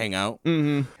just kind of hang out.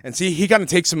 Mm-hmm. And see, he kind of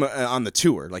takes him on the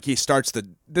tour. Like he starts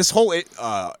this whole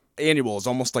annual is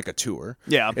almost like a tour.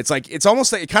 Yeah. It's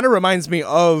almost like, it kind of reminds me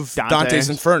of Dante's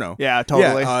Inferno. Yeah,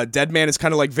 totally. Yeah, Deadman is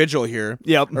kind of like Vigil here.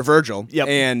 Yep. Or Virgil. Yep.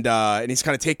 And he's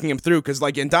kind of taking him through, because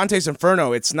like in Dante's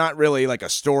Inferno, it's not really like a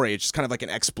story. It's just kind of like an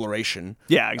exploration.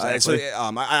 Yeah, exactly.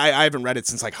 I haven't read it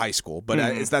since like high school, but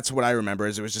that's what I remember,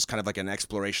 is it was just kind of like an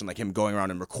exploration, like him going around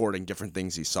and recording different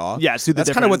things he saw. Yeah, so that's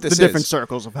kind of what this is. Different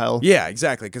circles of hell. Yeah,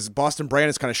 exactly, because Boston Brand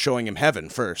is kind of showing him heaven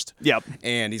first. Yep.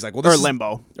 And he's like, well, this is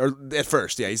limbo. Or at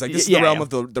first, yeah. He's like, this is the realm of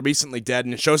the recently dead,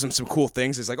 and it shows him some cool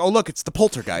things. He's like, oh, look, it's the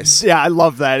poltergeist. Yeah, I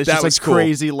love that. It's just like cool.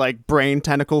 Crazy like brain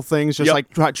tentacle things, just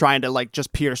like trying to like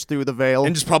just pierce through the veil.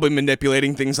 And just probably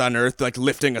manipulating things on Earth, like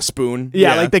lifting a spoon.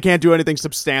 Yeah, like they can't do anything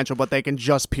substantial, but they can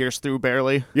just pierce through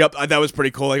barely. Yep, that was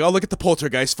pretty cool. Like, oh, look at the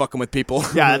poltergeist fucking with people.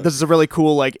 Yeah, this is a really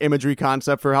cool like imagery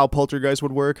concept for how poltergeist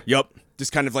would work. Yep.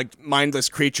 Just kind of like mindless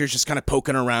creatures just kind of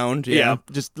poking around. Yeah.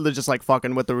 Just like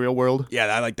fucking with the real world. Yeah,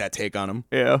 I like that take on him.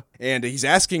 Yeah. And he's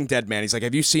asking Deadman, he's like,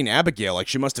 have you seen Abigail? Like,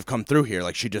 she must have come through here.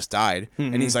 Like, she just died.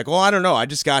 Mm-hmm. And he's like, well, I don't know. I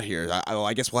just got here.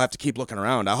 I guess we'll have to keep looking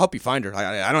around. I'll help you find her.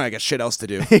 I got shit else to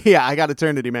do. Yeah, I got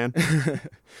eternity, man.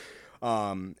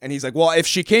 And he's like, well, if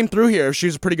she came through here, if she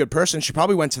was a pretty good person, she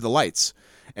probably went to the lights.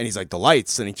 And he's like, the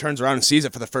lights, and he turns around and sees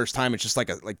it for the first time. It's just like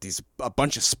a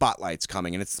bunch of spotlights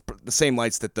coming, and it's the same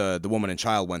lights that the woman and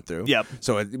child went through. Yep.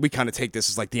 So we kind of take this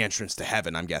as like the entrance to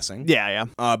heaven, I'm guessing. Yeah.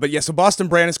 But yeah, so Boston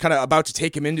Brand is kind of about to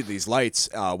take him into these lights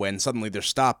when suddenly they're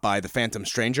stopped by the Phantom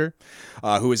Stranger,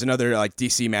 who is another like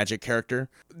DC Magic character.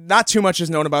 Not too much is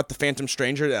known about the Phantom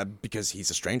Stranger because he's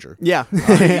a stranger. Yeah,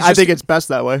 I think it's best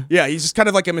that way. Yeah, he's just kind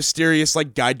of like a mysterious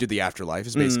like guide to the afterlife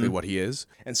is basically what he is.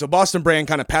 And so Boston Brand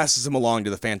kind of passes him along to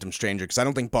the Phantom Stranger because I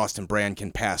don't think Boston Brand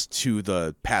can pass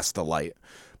the light.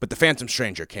 But the Phantom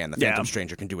Stranger can. The Phantom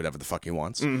Stranger can do whatever the fuck he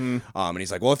wants. Mm-hmm. And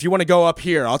he's like, well, if you want to go up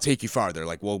here, I'll take you farther.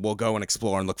 Like, we'll go and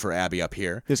explore and look for Abby up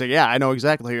here. He's like, yeah, I know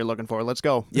exactly who you're looking for. Let's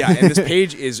go. Yeah, and this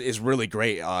page is really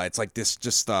great. It's like this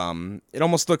just, it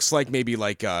almost looks like maybe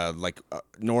like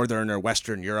northern or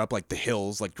western Europe, like the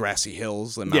hills, like grassy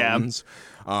hills and mountains.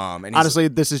 And honestly,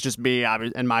 this is just me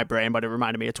in my brain, but it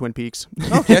reminded me of Twin Peaks.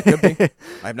 Okay, could be.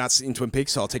 I have not seen Twin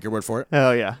Peaks, so I'll take your word for it.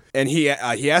 Oh yeah. And he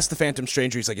asked the Phantom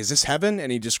Stranger, he's like, "Is this heaven?"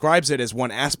 And he describes it as one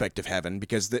aspect of heaven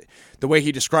because the way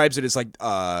he describes it is like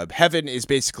heaven is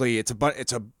basically it's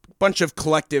a bunch of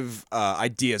collective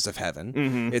ideas of heaven.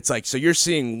 Mm-hmm. It's like so you're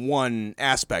seeing one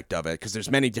aspect of it because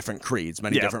there's many different creeds,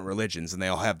 many different religions, and they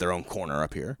all have their own corner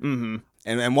up here. Mm-hmm.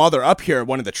 And while they're up here,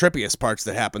 one of the trippiest parts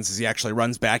that happens is he actually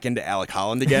runs back into Alec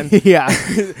Holland again. Yeah.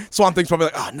 Swamp Thing's probably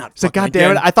like, oh, not it's like, God again.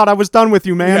 damn it, I thought I was done with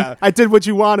you, man. Yeah. I did what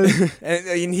you wanted.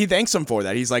 and he thanks him for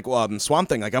that. He's like, well, Swamp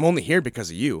Thing, like, I'm only here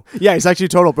because of you. Yeah, he's actually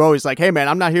total bro. He's like, hey, man,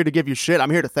 I'm not here to give you shit. I'm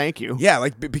here to thank you. Yeah,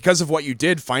 like, because of what you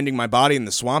did, finding my body in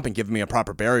the swamp and giving me a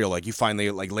proper burial, like, you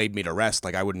finally, like, laid me to rest.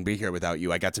 Like, I wouldn't be here without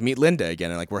you. I got to meet Linda again,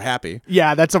 and, like, we're happy.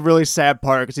 Yeah, that's a really sad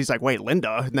part, because he's like, wait,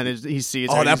 Linda? And then he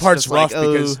sees her. Oh, that part's rough,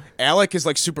 because Alec is,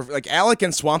 like, super, like, Alec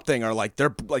and Swamp Thing are, like,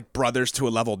 they're, like, brothers to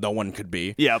a level no one could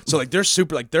be. Yeah. So, like, they're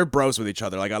super, like, they're bros with each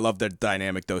other. Like, I love the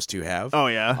dynamic those two have. Oh,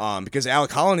 yeah. Because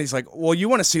Alec Holland, he's like, well, you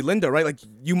want to see Linda, right? Like,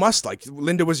 you must, like,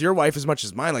 Linda was your wife as much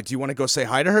as mine. Like, do you want to go say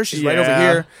hi to her? She's right over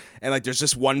here. And, like, there's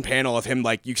just one panel of him,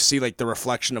 like, you see, like, the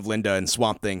reflection of Linda in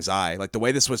Swamp Thing's eye. Like, the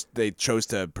way they chose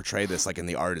to portray this, like, in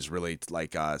the art is really,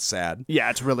 like, sad. Yeah,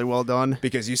 it's really well done.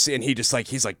 Because you see, and he just, like,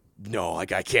 he's like, no,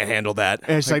 like, I can't handle that.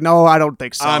 And it's like, no, I don't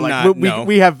think so. I'm like, not, no.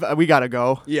 We gotta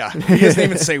go. Yeah. He doesn't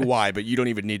even say why, but you don't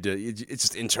even need to, it's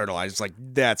just internalized. It's like,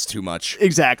 that's too much.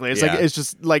 Exactly. It's like, it's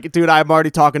just like, dude, I'm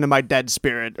already talking to my dead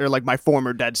spirit, or like my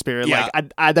former dead spirit. Yeah.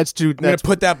 Like, that's too, I'm going to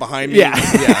put that behind me. Yeah.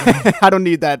 Yeah. I don't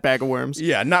need that bag of worms.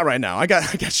 Yeah, not right now. I got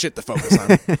shit to focus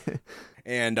on.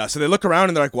 And so they look around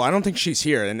and they're like, well, I don't think she's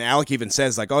here. And Alec even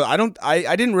says, like, oh,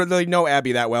 I didn't really know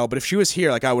Abby that well, but if she was here,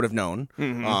 like, I would have known.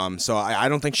 Mm-hmm. So I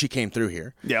don't think she came through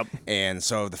here. Yep. And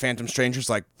so the Phantom Stranger's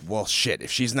like, well, shit, if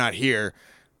she's not here,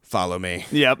 follow me.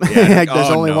 Yep. Yeah, like, there's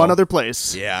only one other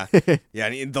place. Yeah. Yeah,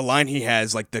 and the line he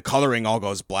has, like, the coloring all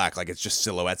goes black, like it's just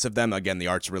silhouettes of them. Again, the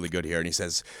art's really good here. And he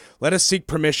says, let us seek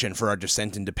permission for our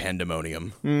descent into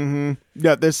pandemonium. Mm-hmm.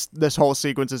 Yeah, this whole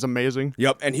sequence is amazing.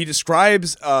 Yep, and he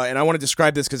describes, and I want to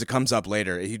describe this because it comes up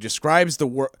later. He describes the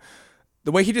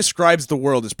way he describes the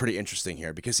world is pretty interesting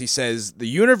here because he says the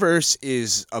universe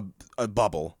is a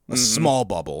bubble, a small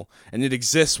bubble, and it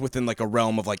exists within like a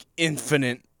realm of like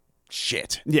infinite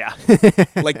shit. Yeah.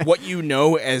 Like what you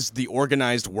know as the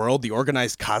organized world, the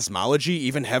organized cosmology,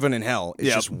 even heaven and hell,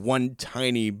 is just one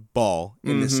tiny ball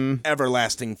in this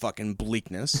everlasting fucking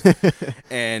bleakness.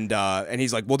 And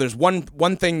he's like, well, there's one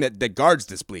thing that guards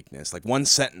this bleakness, like one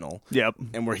sentinel. Yep.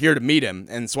 And we're here to meet him.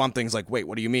 And Swamp Thing's like, wait,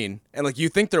 what do you mean? And like you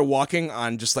think they're walking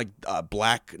on just like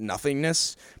black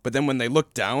nothingness, but then when they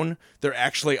look down, they're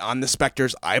actually on the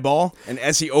Spectre's eyeball. And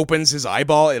as he opens his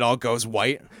eyeball, it all goes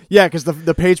white. Yeah, because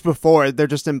the page before, they're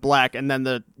just in black, and then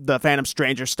the Phantom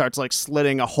Stranger starts like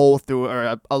slitting a hole through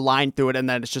or a line through it, and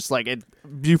then it's just like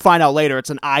you find out later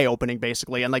it's an eye opening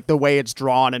basically, and like the way it's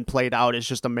drawn and played out is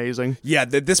just amazing. Yeah,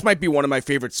 this might be one of my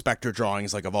favorite Spectre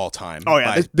drawings like of all time. Oh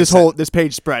yeah, this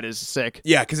page spread is sick.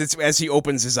 Yeah, because it's as he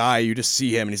opens his eye, you just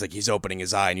see him, and he's opening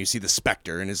his eye, and you see the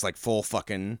Spectre and his like full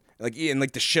fucking like and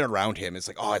like the shit around him. It's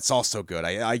like, oh, it's all so good.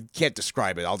 I can't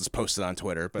describe it. I'll just post it on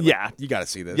Twitter. But like, you got to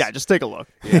see this. Yeah, just take a look.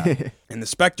 Yeah. And the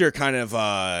Spectre kind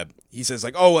of he says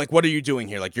like, oh, like what are you doing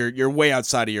here? Like you're way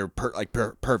outside of your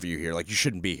purview here. Like you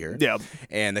shouldn't be here. Yeah.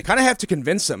 And they kind of have to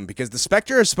convince him because the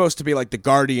Spectre is supposed to be like the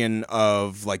guardian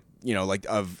of like, you know, like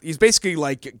he's basically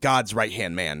like God's right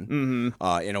hand man,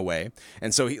 in a way.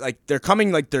 And so they're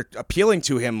appealing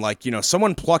to him like, you know,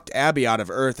 someone plucked Abby out of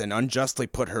Earth and unjustly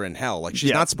put her in hell. Like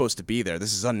she's not supposed to be there.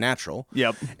 This is unnatural.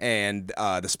 Yep. And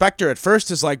the Spectre at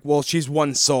first is like, well, she's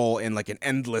one soul in like an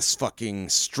endless fucking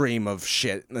stream of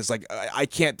shit. And it's like I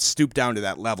can't stoop down to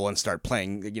that level and start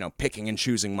playing, you know, picking and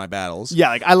choosing my battles. Yeah,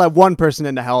 like I let one person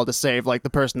into hell to save like the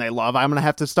person they love. I'm gonna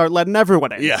have to start letting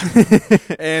everyone in. Yeah.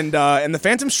 And the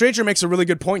Phantom Stranger makes a really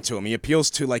good point to him. He appeals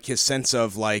to like his sense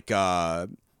of like I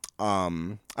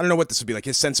don't know what this would be, like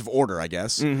his sense of order, I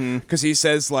guess. Because he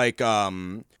says like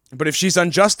but if she's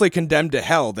unjustly condemned to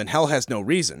hell, then hell has no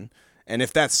reason. And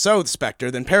if that's so, the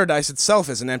Spectre, then paradise itself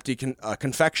is an empty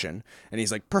confection. And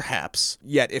he's like, perhaps.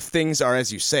 Yet if things are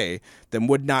as you say, then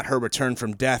would not her return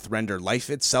from death render life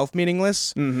itself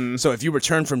meaningless? Mm-hmm. So if you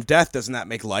return from death, doesn't that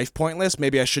make life pointless?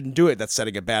 Maybe I shouldn't do it. That's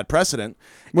setting a bad precedent.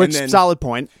 Which, solid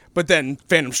point. But then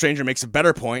Phantom Stranger makes a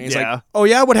better point. He's like, oh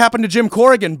yeah, what happened to Jim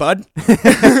Corrigan, bud?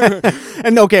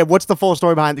 And okay, what's the full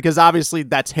story behind it? Because obviously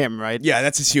that's him, right? Yeah,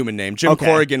 that's his human name. Jim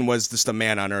Corrigan was just a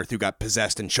man on Earth who got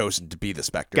possessed and chosen to be the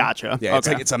Spectre. Gotcha. Yeah,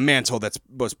 it's a mantle that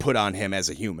was put on him as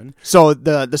a human. So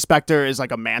the Spectre is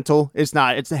like a mantle. It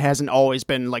hasn't always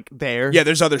been like there. Yeah,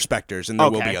 there's other Spectres, and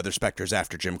there will be other Spectres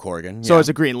after Jim Corrigan. So it's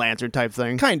a Green Lantern type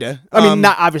thing. Kinda. I mean,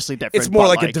 not obviously different. It's more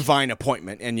like a divine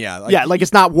appointment, and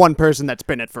it's not one person that's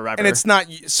been it forever, and it's not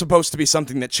supposed to be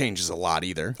something that changes a lot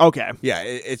either. Okay. Yeah,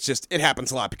 it's just it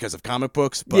happens a lot because of comic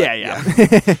books. But yeah.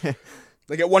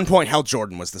 Like at one point, Hal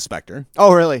Jordan was the Spectre.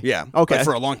 Oh, really? Yeah. Okay. But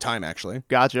for a long time, actually.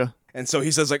 Gotcha. And so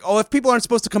he says, like, oh, if people aren't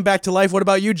supposed to come back to life, what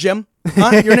about you, Jim?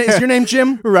 Huh? Is your name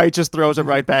Jim? Right, just throws it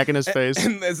right back in his face.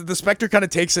 And the Spectre kind of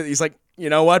takes it. He's like, you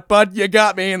know what, bud? You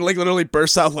got me. And like literally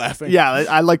bursts out laughing. Yeah,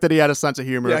 I like that he had a sense of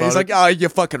humor. Yeah, he's like, oh, you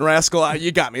fucking rascal.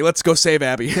 You got me. Let's go save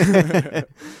Abby.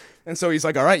 And so he's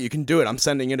like, all right, you can do it. I'm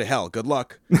sending you to hell. Good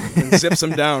luck. And zips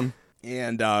him down.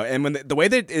 And when the way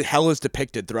that hell is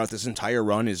depicted throughout this entire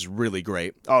run is really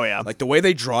great. Oh yeah, like the way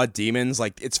they draw demons,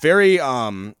 like it's very.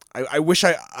 I wish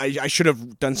I should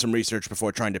have done some research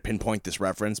before trying to pinpoint this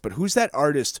reference. But who's that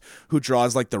artist who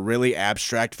draws like the really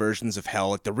abstract versions of hell,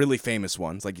 like the really famous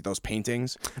ones, like those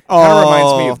paintings? Kind of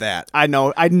reminds me of that. I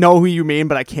know who you mean,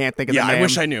 but I can't think of the name. Yeah, I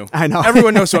wish I knew. I know.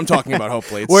 Everyone knows who I'm talking about.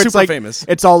 Hopefully, it's super famous.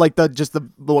 It's all like the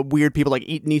weird people like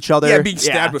eating each other. Yeah, being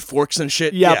stabbed with forks and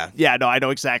shit. Yep. Yeah, no, I know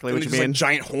exactly what you mean. Like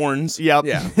giant horns. Yep.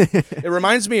 Yeah. It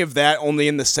reminds me of that only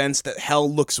in the sense that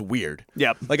hell looks weird.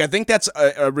 Yep. Like I think that's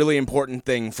a really important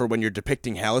thing for when you're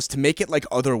depicting hell is to make it like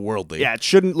otherworldly. Yeah, it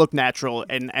shouldn't look natural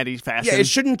in any fashion. Yeah, it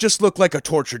shouldn't just look like a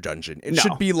torture dungeon. It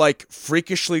should be like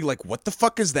freakishly like, what the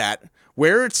fuck is that?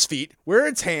 Where are its feet? Where are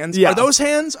its hands? Yeah. Are those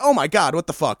hands? Oh my god, what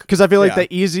the fuck? Because I feel like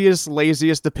the easiest,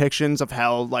 laziest depictions of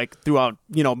hell, like throughout,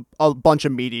 a bunch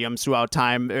of mediums throughout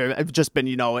time, have just been,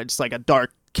 it's like a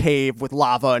dark cave with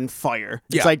lava and fire.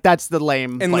 It's like that's the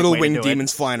lame and little winged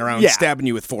demons flying around stabbing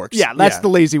you with forks. Yeah, that's the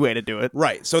lazy way to do it.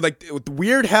 Right. So like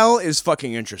weird hell is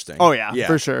fucking interesting. Oh yeah,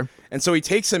 for sure. And so he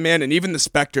takes him in, and even the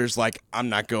Spectre's like, I'm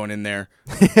not going in there.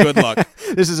 Good luck.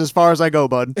 This is as far as I go,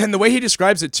 bud. And the way he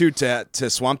describes it, too, to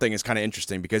Swamp Thing is kind of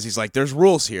interesting, because he's like, there's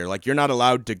rules here. Like, you're not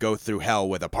allowed to go through hell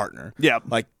with a partner. Yeah.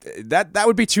 Like, that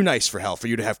would be too nice for hell, for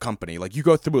you to have company. Like, you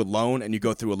go through alone, and you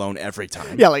go through alone every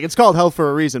time. Yeah, like, it's called hell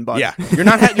for a reason, bud. Yeah. You're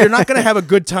not going to have a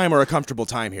good time or a comfortable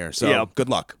time here, so good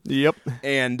luck. Yep.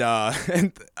 And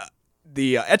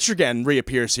the Etrigan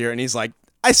reappears here, and he's like,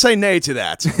 I say nay to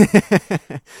that.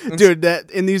 Dude,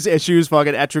 in these issues,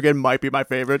 fucking Etrigan might be my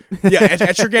favorite. Yeah,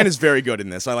 Etrigan is very good in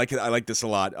this. I like it. I like this a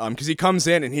lot. Because he comes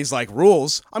in and he's like,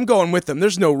 rules? I'm going with them.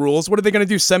 There's no rules. What are they going to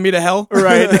do? Send me to hell?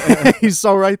 Right. He's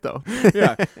so right, though.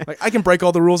 Yeah. Like, I can break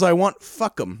all the rules I want.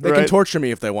 Fuck them. They can torture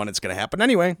me if they want. It's going to happen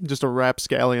anyway. Just a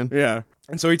rapscallion. Yeah.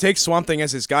 And so he takes Swamp Thing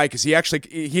as his guy because he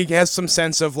has some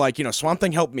sense of like, Swamp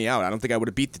Thing helped me out. I don't think I would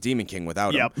have beat the Demon King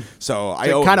without him. So I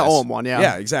kind of owe him one, yeah.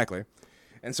 Yeah, exactly.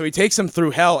 And so he takes him through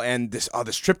hell, and this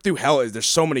trip through hell there's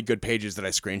so many good pages that I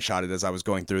screenshotted as I was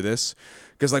going through this.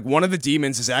 Because, like, one of the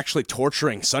demons is actually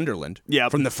torturing Sunderland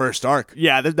from the first arc.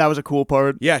 Yeah, that was a cool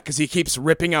part. Yeah, because he keeps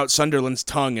ripping out Sunderland's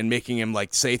tongue and making him,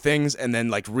 like, say things and then,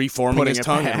 like, reforming his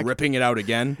tongue and ripping it out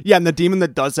again. Yeah, and the demon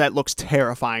that does that looks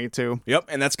terrifying, too. Yep,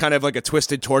 and that's kind of like a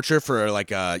twisted torture for,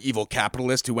 like, a evil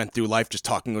capitalist who went through life just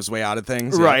talking his way out of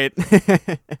things. Right.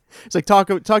 It's like, talk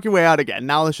your way out again.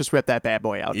 Now let's just rip that bad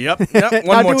boy out. Yep,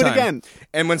 one more time. Do it again.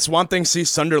 And when Swamp Thing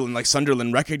sees Sunderland, like,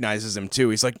 Sunderland recognizes him, too.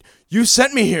 He's like, you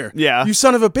sent me here. Yeah. You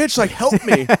son of a bitch, like, help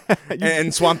me.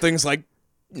 And Swamp Thing's like,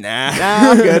 nah,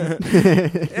 I'm good.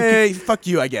 Hey, fuck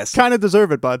you, I guess. Kind of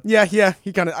deserve it, bud. Yeah,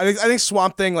 he kind of. I think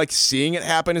Swamp Thing, like, seeing it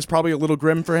happen is probably a little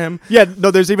grim for him. Yeah,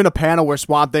 no, there's even a panel where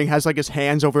Swamp Thing has, like, his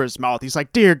hands over his mouth. He's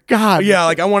like, dear God. Yeah,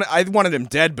 like, I wanted him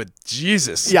dead, but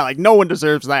Jesus. Yeah, like, no one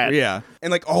deserves that. Yeah. And,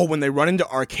 like, when they run into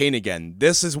Arcane again,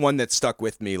 this is one that stuck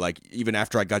with me, like, even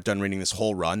after I got done reading this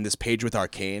whole run, this page with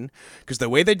Arcane. Because the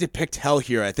way they depict hell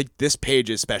here, I think this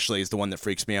page especially is the one that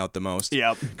freaks me out the most.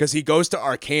 Yep. Because he goes to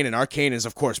Arcane, and Arcane is,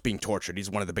 of course, being tortured. He's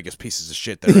one of the biggest pieces of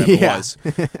shit there ever was.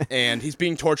 And he's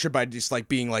being tortured by just, like,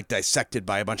 being, like, dissected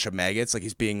by a bunch of maggots. Like,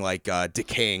 he's being, like,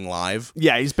 decaying live.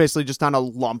 Yeah, he's basically just on a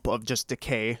lump of just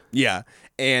decay. Yeah.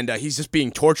 And he's just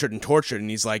being tortured, and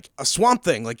he's like, a Swamp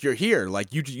Thing, like, you're here.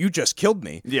 Like, you just killed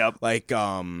me. Yep. Like,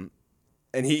 and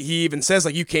he even says,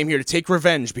 like, you came here to take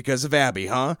revenge because of Abby,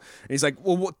 huh? And he's like,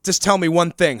 well, just tell me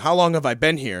one thing. How long have I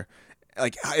been here?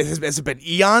 like, has it been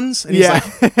eons? And he's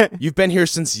like, you've been here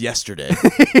since yesterday.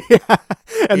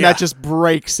 And that just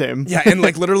breaks him. Yeah, and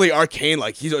like literally Arcane,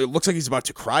 like it looks like he's about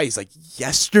to cry. He's like,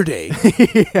 yesterday.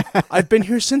 I've been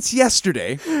here since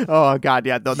yesterday. Oh God,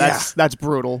 yeah, though that's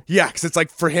brutal. Yeah, because it's like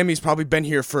for him, he's probably been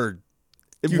here for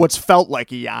what's felt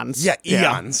like eons. Yeah,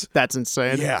 eons. That's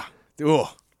insane. Yeah. Ugh.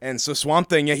 And so Swamp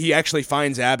Thing, he actually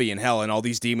finds Abby in hell, and all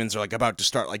these demons are like about to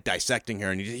start like dissecting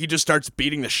her, and he just starts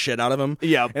beating the shit out of him.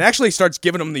 Yeah, and actually starts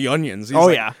giving him the onions. He's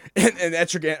and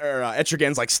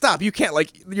Etrigan's like, stop! You can't, like,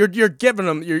 you're giving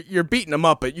him, you're beating him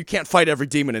up, but you can't fight every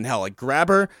demon in hell. Like, grab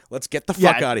her, let's get the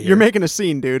fuck out of here. You're making a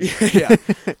scene, dude. Yeah.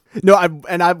 No,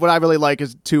 what I really like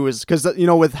is because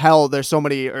with hell there's so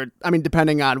many, or I mean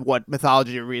depending on what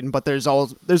mythology you're reading, but there's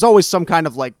always some kind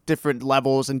of like different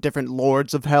levels and different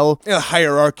lords of hell. Yeah,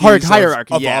 hierarchy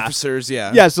of officers.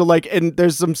 Yeah. So like, and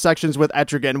there's some sections with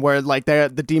Etrigan where like the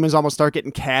demons almost start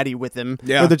getting catty with him.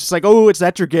 Yeah, where they're just like, oh, it's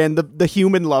Etrigan, the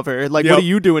human lover. Like, what are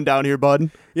you doing down here,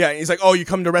 bud? Yeah, and he's like, oh, you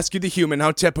come to rescue the human.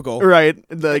 How typical. Right.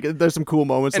 Like, there's some cool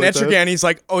moments. And like Etrigan, he's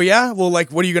like, oh yeah, well,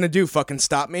 like, what are you gonna do? Fucking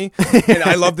stop me? And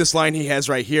I love this line he has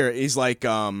right here. He's like,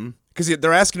 because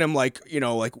they're asking him, like,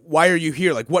 like, why are you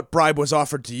here? Like, what bribe was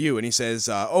offered to you? And he says,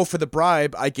 oh, for the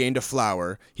bribe, I gained a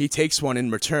flower. He takes one in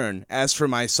return. As for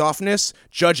my softness,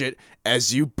 judge it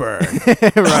as you burn.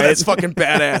 Right. That's fucking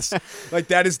badass. Like,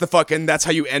 that's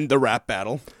how you end the rap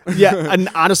battle. Yeah, and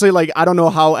honestly, like, I don't know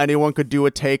how anyone could do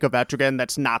a take of Etrigan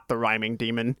that's not the rhyming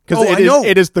demon. Because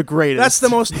it is the greatest. That's the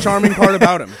most charming part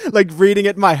about him. Like, reading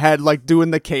it in my head, like, doing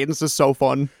the cadence is so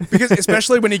fun. Because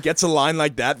especially when he gets a line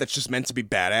like that's just meant to be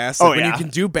badass. Like, when you can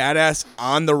do badass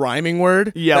on the rhyming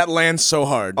word, that lands so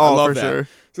hard. I love that. Sure.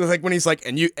 So it's like when he's like,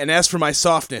 and as for my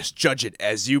softness, judge it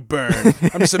as you burn.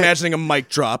 I'm just imagining a mic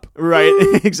drop.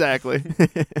 Right, exactly.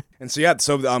 And so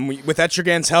with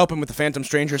Etrigan's help and with the Phantom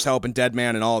Stranger's help and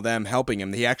Deadman and all of them helping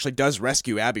him, he actually does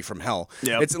rescue Abby from hell.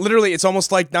 Yep. It's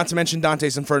almost like, not to mention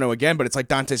Dante's Inferno again, but it's like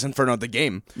Dante's Inferno the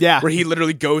game. Yeah. Where he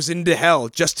literally goes into hell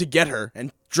just to get her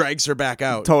and drags her back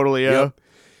out. Totally, yeah. Yep.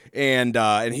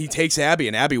 And he takes Abby,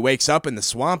 and Abby wakes up in the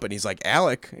swamp, and he's like,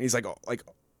 Alec. And he's like,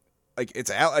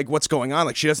 it's like, what's going on?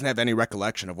 Like, she doesn't have any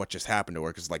recollection of what just happened to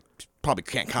her because, like, probably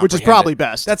can't comprehend. Which is probably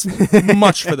best. That's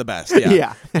much for the best.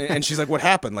 Yeah. And she's like, what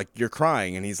happened? Like, you're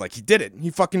crying. And he's like, he did it.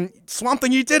 He fucking, Swamp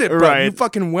Thing, you did it, bro. Right. You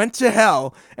fucking went to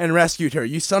hell and rescued her.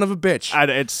 You son of a bitch.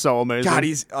 It's so amazing. God,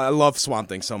 I love Swamp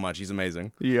Thing so much. He's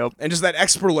amazing. Yep. And just that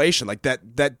exploration, like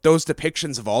those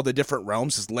depictions of all the different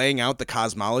realms, is laying out the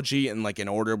cosmology in like an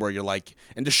order where you're like,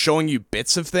 and just showing you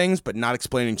bits of things, but not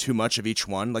explaining too much of each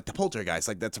one. Like the Poltergeist,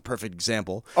 like that's a perfect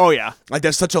example. Oh yeah. Like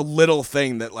there's such a little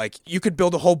thing that like you could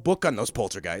build a whole book on those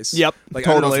Poltergeists. Yep. Like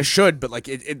totally. I don't know if you should, but like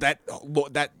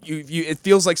it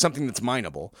feels like something that's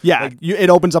mineable. Yeah. Like, it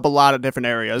opens up a lot of different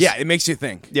areas. Yeah, it makes you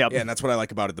think. Yep. Yeah, and that's what I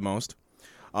like about it the most.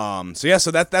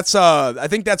 So that's I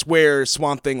think that's where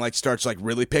Swamp Thing like starts like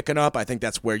really picking up. I think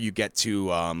that's where you get to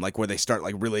like where they start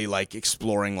like really like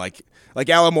exploring like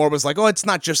Alan Moore was like, oh, it's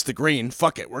not just the green,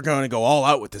 fuck it, we're going to go all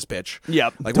out with this bitch.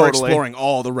 Yep, like totally. We're exploring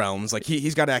all the realms. Like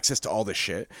he's got access to all this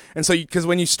shit. And so because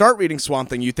when you start reading Swamp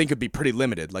Thing, you think it'd be pretty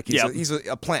limited. Like he's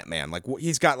a plant man. Like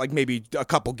he's got like maybe a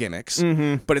couple gimmicks,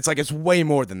 but it's like it's way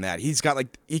more than that. He's got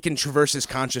like he can traverse his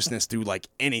consciousness through like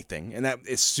anything, and that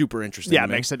is super interesting. Yeah, it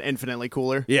makes it infinitely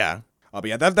cooler. Yeah. But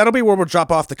yeah, that'll be where we'll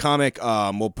drop off the comic.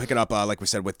 We'll pick it up, like we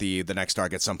said, with the next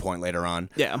arc at some point later on.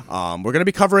 Yeah. We're going to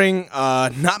be covering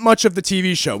not much of the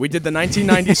TV show. We did the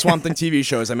 1990 Swamp Thing TV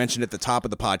show, as I mentioned at the top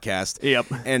of the podcast. Yep.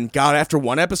 And God, after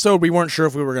one episode, we weren't sure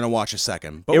if we were going to watch a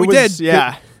second. But we did.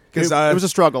 Yeah. Because it was a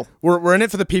struggle. We're in it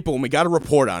for the people, and we got to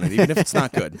report on it, even if it's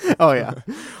not good. Oh, yeah.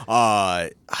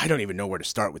 I don't even know where to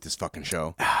start with this fucking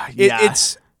show. Yeah.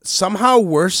 It's somehow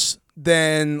worse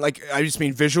than, like, I just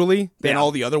mean visually, than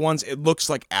all the other ones. It looks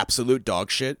like absolute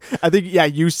dog shit. I think,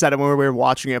 you said it when we were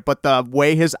watching it, but the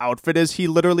way his outfit is, he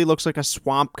literally looks like a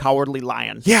swamp cowardly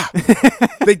lion. Yeah.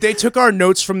 They took our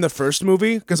notes from the first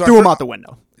movie. Threw them out the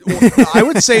window. I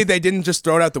would say they didn't just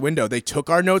throw it out the window. They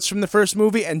took our notes from the first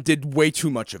movie and did way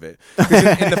too much of it.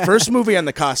 Because in the first movie on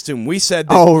the costume, we said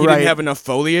that he didn't have enough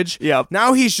foliage. Yep.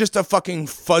 Now he's just a fucking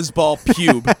fuzzball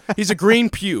pube. He's a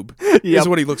green pube. Is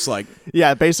what he looks like.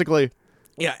 Yeah, basically.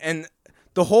 Yeah, and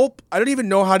the whole, I don't even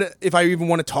know if I even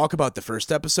want to talk about the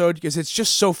first episode, because it's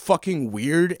just so fucking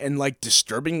weird and like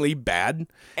disturbingly bad.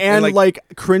 And like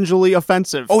cringily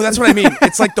offensive. Oh, that's what I mean.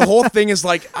 It's like the whole thing is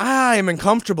like, I'm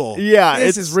uncomfortable. Yeah.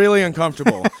 This is really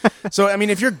uncomfortable. So, I mean,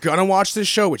 if you're gonna watch this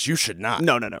show, which you should not.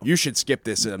 No. You should skip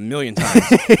this a million times.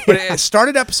 But it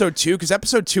started episode 2, because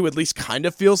episode 2 at least kind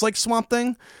of feels like Swamp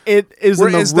Thing. It is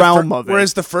in the realm of it.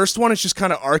 Whereas the first one is just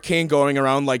kind of Arcane going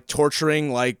around, like,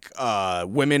 torturing, like,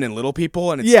 women and little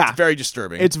people, and it's very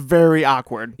disturbing. It's very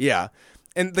awkward. Yeah.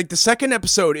 And, like, the second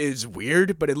episode is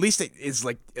weird, but at least it is,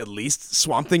 like, at least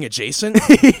Swamp Thing adjacent.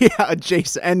 Yeah,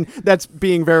 adjacent. And that's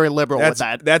being very liberal with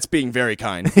that. That's being very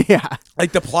kind. Yeah.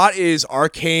 Like, the plot is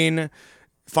Arcane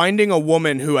finding a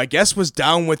woman who I guess was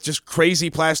down with just crazy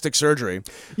plastic surgery.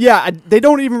 Yeah, they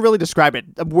don't even really describe it.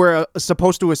 We're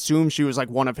supposed to assume she was, like,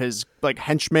 one of his, like,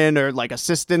 henchmen or, like,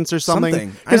 assistants or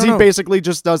something. Because he basically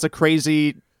just does a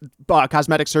crazy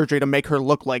cosmetic surgery to make her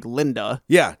look like Linda.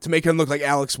 Yeah, to make him look like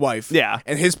Alec's wife. Yeah.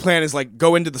 And his plan is, like,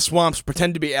 go into the swamps,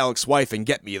 pretend to be Alec's wife, and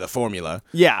get me the formula.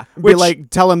 Yeah. Which, like,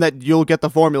 tell him that you'll get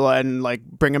the formula and, like,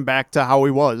 bring him back to how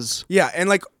he was. Yeah, and,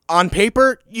 like, on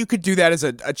paper, you could do that as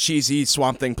a cheesy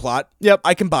Swamp Thing plot. Yep.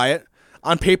 I can buy it.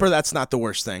 On paper, that's not the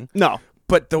worst thing. No.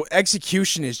 But the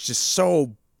execution is just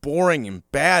so boring and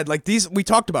bad. Like, we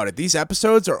talked about it. These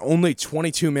episodes are only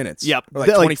 22 minutes. Yep. Or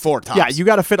like 24 tops. Yeah, you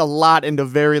got to fit a lot into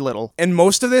very little. And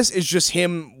most of this is just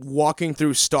him walking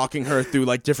through, stalking her through,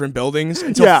 like, different buildings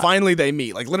until finally they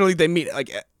meet. Like, literally they meet, like,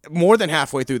 more than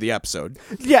halfway through the episode.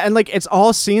 Yeah, and, like, it's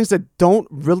all scenes that don't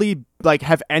really, like,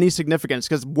 have any significance,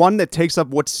 because one that takes up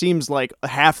what seems like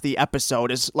half the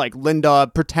episode is, like, Linda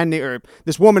pretending, or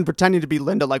this woman pretending to be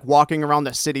Linda, like, walking around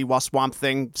the city while Swamp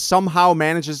Thing somehow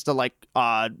manages to, like,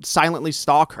 silently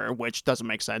stalk her, which doesn't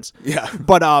make sense. Yeah.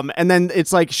 But, and then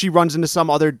it's like she runs into some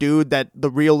other dude that the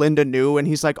real Linda knew, and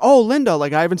he's like, oh, Linda,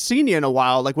 like, I haven't seen you in a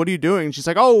while, like, what are you doing? And she's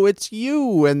like, oh, it's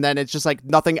you, and then it's just, like,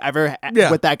 nothing ever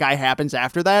with that guy happens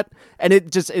after that, and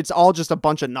it's all just a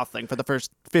bunch of nothing for the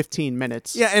first 15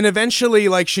 minutes. Yeah, and eventually,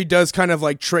 like, she does kind of,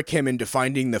 like, trick him into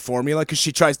finding the formula, because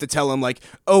she tries to tell him, like,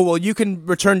 oh, well, you can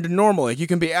return to normal, like, you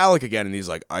can be Alec again, and he's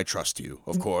like, I trust you,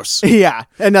 of course. Yeah,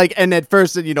 and, like, and at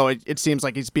first, you know, it seems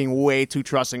like he's being way too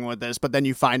trusting with this, but then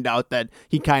you find out that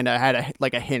he kind of had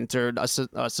a hint or a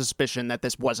suspicion that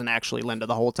this wasn't actually Linda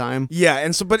the whole time. Yeah,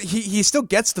 and so, but he still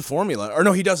gets the formula, or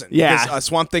no, he doesn't. Yeah, because,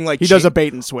 Swamp Thing, like, he does a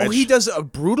bait and switch. Oh, he does a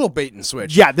brutal bait and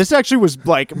switch. Yeah, this actually was,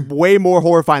 like, way more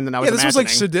horrifying than I was imagining. Yeah, this was, like,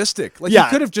 sadistic. Like, he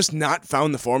could have just not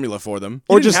found the formula for them.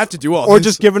 He didn't have to do all or this.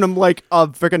 just given him, like, a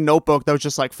freaking notebook that was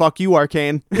just like, fuck you,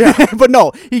 Arcane. Yeah. But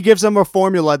no, he gives them a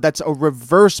formula that's a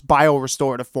reverse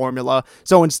biorestorative formula.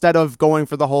 So instead of going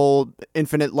for the whole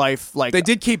infinite life, like... They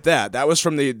did keep that. That was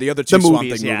from the other two Swamp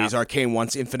movies, Thing movies. Arcane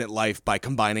wants infinite life by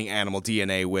combining animal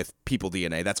DNA with people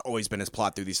DNA. That's always been his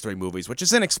plot through these 3 movies, which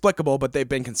is inexplicable, but they've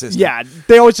been consistent. Yeah,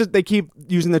 they keep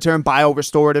using the term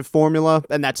biorestorative formula,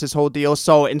 and that's his whole deal.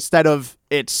 So instead of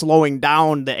it slowing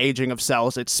down the aging of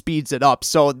cells, it speeds it up.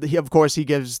 So of course he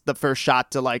gives the first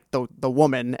shot to, like, the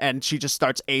woman, and she just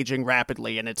starts aging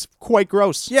rapidly, and it's quite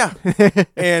gross. Yeah.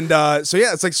 And so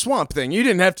yeah, it's like Swamp Thing. You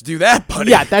didn't have to do that,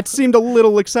 buddy. Yeah, that seemed a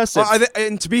little excessive.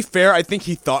 And to be fair, I think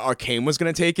he thought Arcane was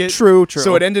going to take it. True.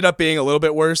 So it ended up being a little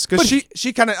bit worse, because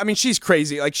she kind of, I mean, she's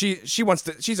crazy. Like, she wants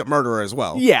to, she's a murderer as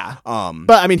well. Yeah.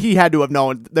 But I mean, he had to have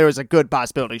known there was a good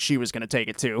possibility she was going to take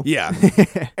it too. Yeah.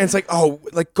 And it's like, oh,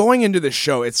 like, going into this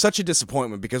show, it's such a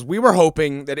disappointment, because we were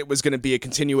hoping that it was going to be a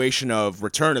continuation of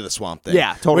Return of the Swamp Thing.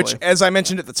 Yeah, totally. Which, as I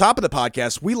mentioned at the top of the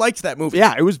podcast, we liked that movie.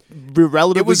 Yeah, it was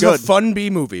relatively good. It was a fun B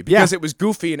movie, because it was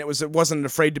goofy, and it wasn't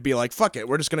afraid to be like, fuck it,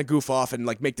 we're just going to goof off and,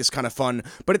 like, make this kind of fun.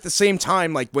 But at the same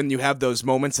time, like, when you have those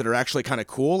moments that are actually kind of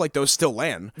cool, like, those still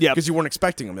land. Yeah. Because you weren't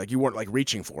expecting them. Like, you weren't, like,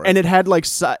 reaching for it. And it had, like,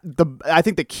 I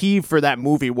think the key for that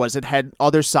movie was it had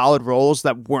other solid roles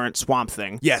that weren't Swamp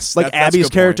Thing. Yes. Like, Abby's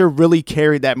character really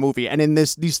carried that movie. And in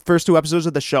these first 2 episodes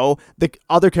of the show, the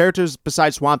other characters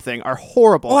besides Swamp Thing are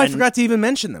horrible. Oh, I forgot to even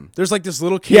mention them. There's, like, this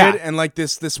little kid and, like,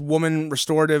 this woman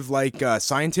restorative, like,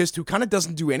 scientist who kind of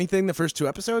doesn't do anything the first 2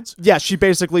 episodes. Yeah, she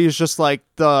basically is just, like,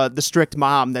 the strict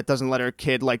mom that doesn't let her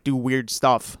kid, like, do weird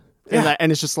stuff. Yeah.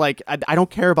 And it's just like, I don't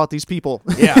care about these people.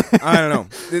 Yeah, I don't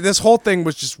know. This whole thing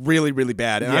was just really, really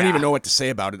bad, and I don't even know what to say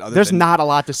about it. There's not a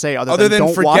lot to say other than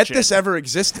don't forget watch this it. Ever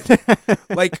existed.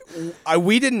 Like,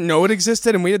 we didn't know it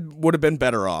existed, and we would have been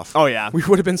better off. Oh, yeah. We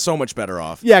would have been so much better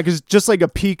off. Yeah, because just, like, a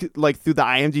peek, like, through the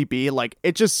IMDb, like,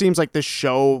 it just seems like this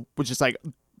show was just, like,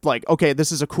 okay,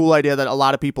 this is a cool idea that a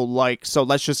lot of people like, so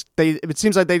let's just, it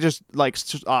seems like they just, like,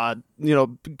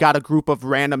 got a group of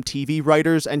random TV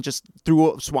writers and just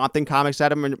threw Swamp Thing comics at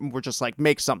them, and were just like,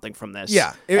 make something from this.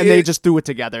 Yeah. They just threw it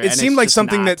together. It seemed like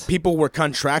something that people were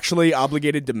contractually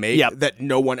obligated to make that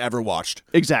no one ever watched.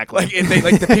 Exactly.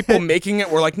 Like, the people making it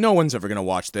were like, no one's ever going to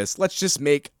watch this. Let's just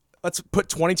make let's put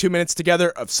 22 minutes together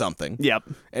of something. Yep.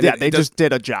 And yeah, they just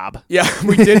did a job. Yeah,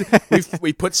 we did.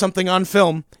 we put something on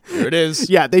film. Here it is.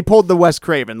 Yeah, they pulled the Wes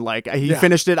Craven. Like, he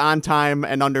finished it on time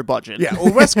and under budget. Yeah,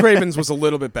 well, Wes Craven's was a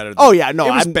little bit better. Oh, yeah, no.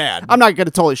 It was bad. I'm not going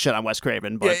to totally shit on Wes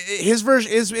Craven, but... Yeah, his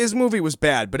version, his movie was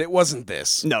bad, but it wasn't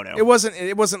this. No. It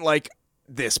wasn't like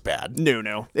this bad.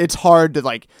 No. It's hard to,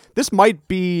 like... This might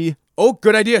be... Oh,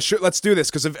 good idea. Sure, let's do this,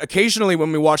 because occasionally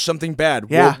when we watch something bad,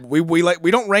 we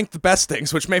don't rank the best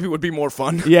things, which maybe would be more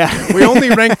fun. Yeah. We only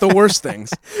rank the worst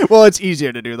things. Well, it's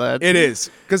easier to do that. It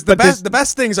is, because the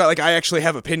best things are like, I actually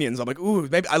have opinions. I'm like, ooh,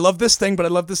 maybe I love this thing, but I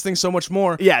love this thing so much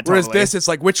more. Yeah, totally. Whereas this, it's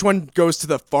like, which one goes to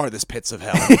the farthest pits of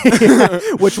hell?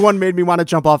 Which one made me want to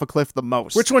jump off a cliff the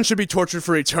most? Which one should be tortured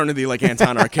for eternity like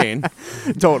Anton Arcane?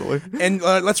 Totally. And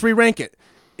let's re-rank it.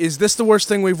 Is this the worst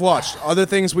thing we've watched? Other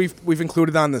things we've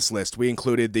included on this list. We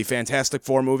included the Fantastic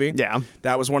Four movie. Yeah.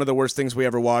 That was one of the worst things we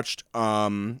ever watched.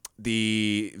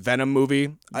 The Venom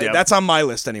movie. Yep. That's on my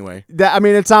list anyway. I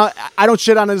mean, it's on. I don't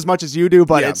shit on it as much as you do,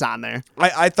 but it's on there.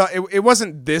 I thought it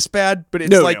wasn't this bad, but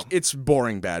it's it's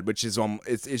boring bad, which is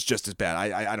it's just as bad.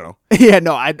 I don't know. Yeah,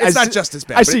 no, it's not just as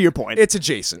bad. I see your point. It's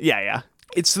adjacent. Yeah.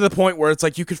 It's to the point where it's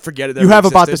like you could forget it. You have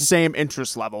about the same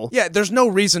interest level. Yeah, there's no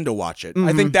reason to watch it.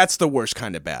 I think that's the worst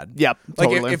kind of bad. Yep,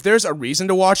 totally. Like if there's a reason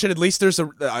to watch it, at least there's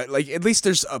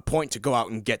a point to go out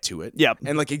and get to it. Yep.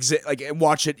 And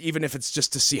watch it even if it's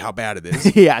just to see how bad it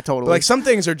is. Yeah, totally. But like some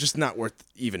things are just not worth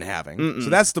even having. So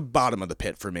that's the bottom of the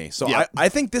pit for me. So I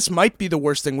think this might be the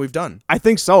worst thing we've done. I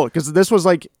think so, because this was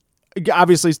like,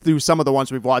 obviously through some of the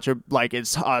ones we've watched, like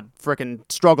it's a freaking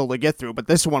struggle to get through, but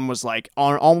this one was like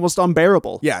almost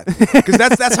unbearable. Yeah, because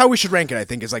that's how we should rank it. I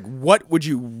think is like, what would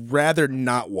you rather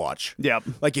not watch? Yep.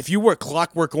 Like if you were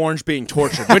Clockwork Orange being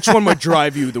tortured, which one would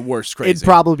drive you the worst crazy? It'd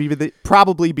probably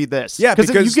be this. Yeah,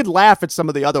 because you could laugh at some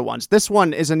of the other ones. This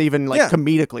one isn't even like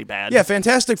comedically bad. Yeah,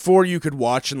 Fantastic Four you could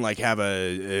watch and like have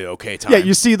a okay time. Yeah,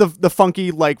 you see the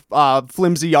funky like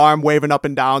flimsy arm waving up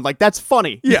and down, like that's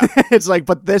funny. Yeah, it's like,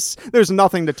 but this. There's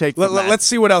nothing to take from that. Let's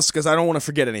see what else, because I don't want to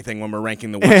forget anything when we're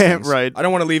ranking the worst things. Right. I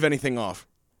don't want to leave anything off.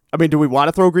 I mean, do we want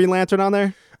to throw Green Lantern on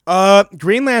there?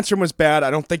 Green Lantern was bad.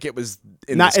 I don't think it was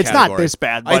in this category. It's not this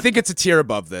bad. But I think it's a tier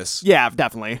above this. Yeah,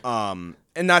 definitely. And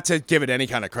not to give it any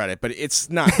kind of credit, but it's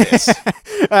not this.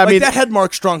 I mean, that had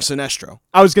Mark Strong Sinestro.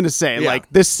 I was gonna say, like,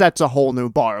 this sets a whole new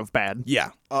bar of bad. Yeah.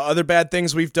 Other bad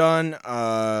things we've done.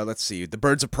 Let's see. The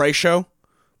Birds of Prey show.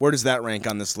 Where does that rank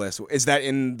on this list? Is that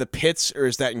in the pits or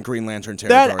is that in Green Lantern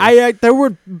territory? There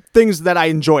were things that I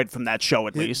enjoyed from that show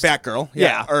at least. Batgirl,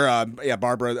 yeah. Or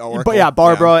Barbara. Oracle. But yeah,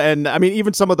 Barbara, and I mean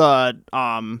even some of the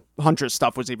Huntress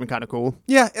stuff was even kind of cool.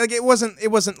 Yeah, like it wasn't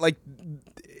in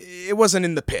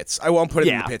the pits. I won't put it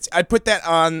in the pits. I'd put that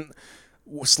on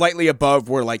slightly above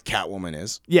where like Catwoman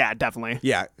is. Yeah, definitely.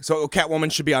 Yeah, so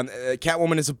Catwoman should be on.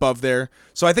 Catwoman is above there.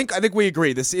 So I think we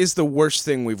agree. This is the worst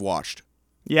thing we've watched.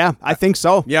 Yeah, I think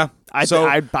so. Yeah. I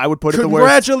would put it the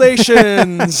worst.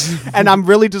 Congratulations. And I'm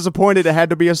really disappointed it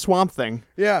had to be a Swamp Thing.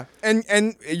 Yeah.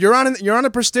 And you're on a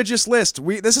prestigious list.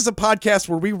 This is a podcast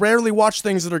where we rarely watch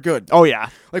things that are good. Oh yeah.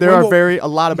 Like there are a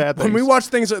lot of bad things. When we watch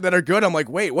things that are good, I'm like,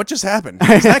 "Wait, what just happened?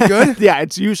 Is that good?" Yeah,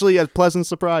 it's usually a pleasant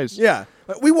surprise. Yeah.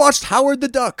 We watched Howard the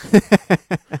Duck.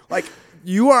 Like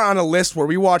you are on a list where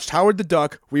we watched Howard the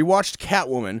Duck, we watched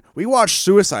Catwoman, we watched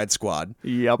Suicide Squad.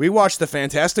 Yep. We watched the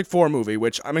Fantastic Four movie,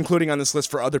 which I'm including on this list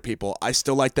for other people. I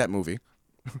still like that movie.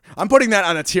 I'm putting that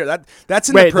on a tier. That's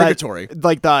in the purgatory.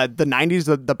 Like the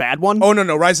 90s, the bad one? Oh,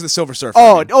 no. Rise of the Silver Surfer.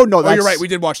 Oh, no. You're right. We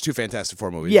did watch 2 Fantastic Four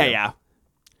movies. Yeah.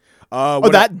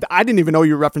 I didn't even know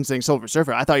you were referencing Silver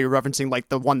Surfer. I thought you were referencing like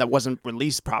the one that wasn't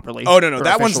released properly. Oh, no.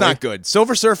 That one's not good.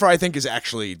 Silver Surfer, I think, is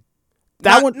actually...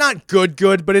 Not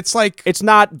good, but it's like... It's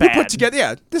not bad. We put together...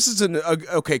 Yeah, this is an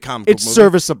okay comic movie. It's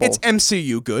serviceable. It's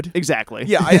MCU good. Exactly.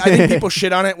 Yeah, I think people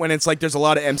shit on it when it's like there's a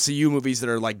lot of MCU movies that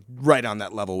are like right on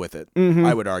that level with it,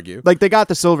 I would argue. Like they got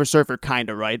the Silver Surfer kind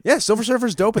of right. Yeah, Silver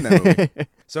Surfer's dope in that movie.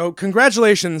 So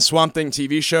congratulations, Swamp Thing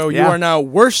TV show. You are now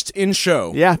worst in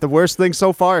show. Yeah, the worst thing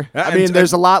so far. I mean,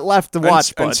 there's a lot left to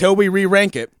watch. But... Until we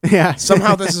re-rank it. Yeah.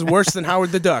 Somehow this is worse than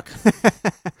Howard the Duck.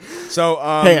 So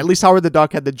hey, at least Howard the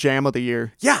Duck had the jam of the year.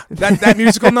 Yeah, that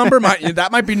musical number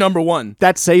might be number one.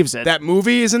 That saves it. That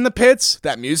movie is in the pits.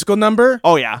 That musical number.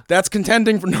 Oh yeah, that's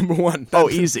contending for number one.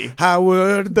 Easy.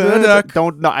 Howard the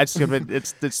Duck.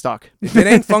 It's stuck. If it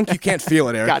ain't funk, you can't feel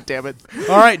it, Eric. God damn it.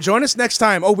 All right, join us next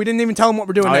time. Oh, we didn't even tell them what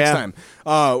we're doing next time.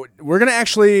 We're gonna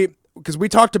actually. Because we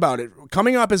talked about it.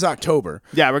 Coming up is October.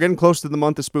 Yeah, we're getting close to the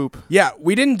month of Spoop. Yeah,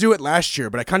 we didn't do it last year,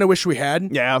 but I kind of wish we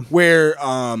had. Yeah. Where,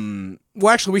 well,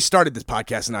 actually, we started this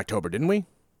podcast in October, didn't we?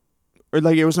 Or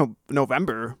like it was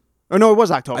November. Oh no, it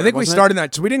was October. I think we wasn't started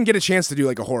that, so we didn't get a chance to do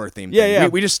like a horror theme. Yeah, thing. yeah.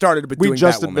 We just started with We doing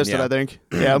just Batwoman, missed it, I think.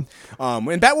 Yeah.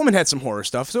 And Batwoman had some horror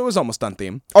stuff, so it was almost on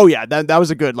theme. Oh yeah, that was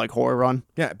a good like horror run.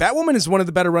 Yeah, Batwoman is one of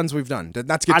the better runs we've done.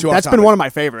 Not to get too off That's topic. been one of my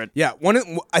favorite. Yeah,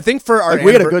 I think for our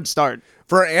We had a good start.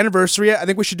 For our anniversary, I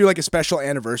think we should do like a special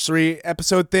anniversary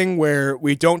episode thing where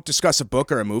we don't discuss a book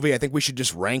or a movie. I think we should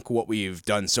just rank what we've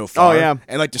done so far. Oh, yeah.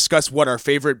 And like discuss what our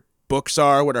favorite books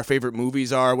are, what our favorite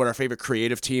movies are, what our favorite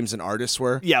creative teams and artists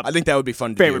were. Yeah. I think that would be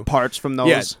fun to Favorite do. parts from those.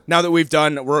 Yeah. Now that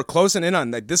we're closing in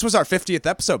on, like, this was our 50th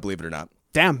episode, believe it or not.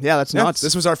 Damn, yeah, that's nuts.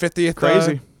 This was our 50th.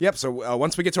 Crazy. Yep. So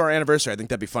once we get to our anniversary, I think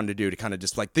that'd be fun to do, to kind of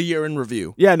just like the year in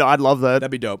review. Yeah, no, I'd love that.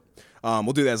 That'd be dope.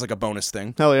 We'll do that as like a bonus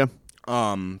thing. Hell yeah.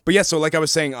 But yeah, so like I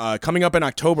was saying, coming up in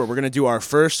October, we're gonna do our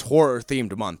first horror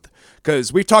themed month,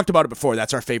 because we've talked about it before.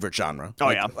 That's our favorite genre. Oh,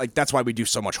 yeah. Like that's why we do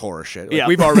so much horror shit. Like, Yeah.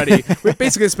 we've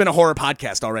basically, it's been a horror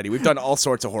podcast already. We've done all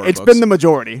sorts of horror. It's books. been the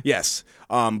majority. Yes.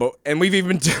 And we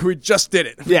just did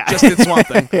it. Yeah. Just did Swamp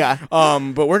Thing. Yeah.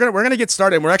 But we're gonna get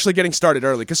started. And we're actually getting started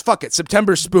early, because fuck it,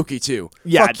 September's spooky too.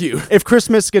 Yeah. Fuck you. If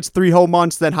Christmas gets 3 whole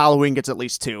months, then Halloween gets at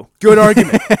least 2. Good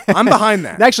argument. I'm behind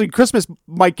that. And actually, Christmas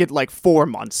might get like 4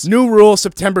 months. New rule: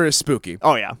 September is spooky.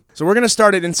 Oh yeah. So we're going to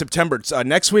start it in September.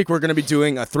 Next week, we're going to be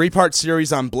doing a 3-part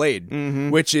series on Blade,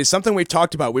 which is something we've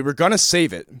talked about. We were going to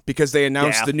save it because they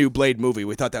announced the new Blade movie.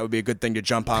 We thought that would be a good thing to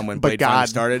jump on when Blade finally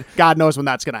started. God knows when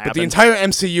that's going to happen. But the entire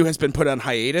MCU has been put on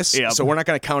hiatus, Yep. so we're not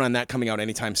going to count on that coming out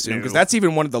anytime soon, because that's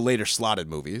even one of the later slotted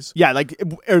movies. Yeah, like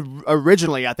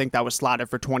originally, I think that was slotted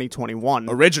for 2021.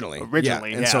 Originally, yeah.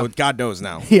 And so God knows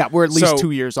now. Yeah, we're at least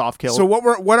 2 years off kill. So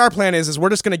what our plan is we're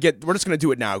just gonna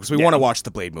do it now, because we want to watch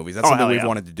the Blade movies. That's something we've yeah.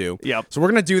 wanted to do. Yep. So we're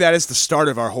gonna do that as the start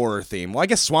of our horror theme. Well, I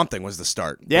guess Swamp Thing was the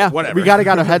start. Yeah, whatever. we got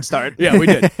a head start. Yeah, we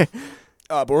did.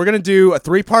 But we're going to do a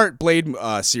 3-part Blade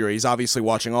series, obviously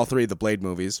watching all 3 of the Blade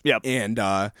movies. Yep. And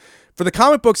for the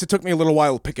comic books, it took me a little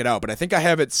while to pick it out, but I think I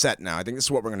have it set now. I think this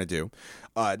is what we're going to do.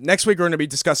 Next week, we're going to be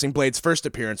discussing Blade's first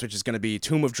appearance, which is going to be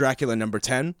Tomb of Dracula number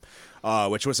 10,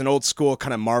 which was an old school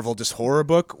kind of Marvel just horror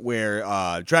book where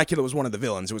Dracula was one of the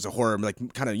villains. It was a horror,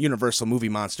 like kind of Universal movie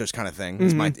monsters kind of thing,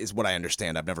 is what I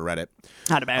understand. I've never read it.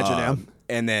 I'd imagine, yeah.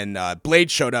 And then Blade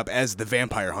showed up as the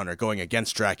vampire hunter going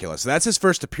against Dracula. So that's his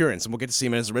first appearance, and we'll get to see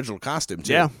him in his original costume,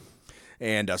 too. Yeah.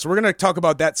 And so we're going to talk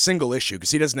about that single issue,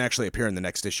 because he doesn't actually appear in the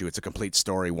next issue. It's a complete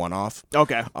story one-off.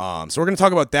 Okay. So we're going to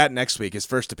talk about that next week, his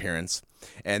first appearance.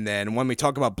 And then when we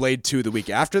talk about Blade 2 the week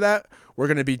after that, we're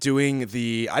going to be doing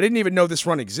I didn't even know this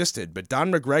run existed, but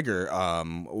Don McGregor,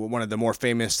 one of the more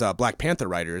famous Black Panther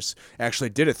writers, actually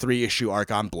did a 3-issue arc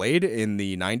on Blade in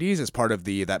the 90s as part of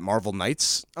that Marvel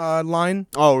Knights line.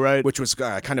 Oh, right. Which was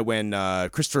kind of when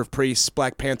Christopher Priest's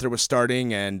Black Panther was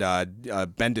starting and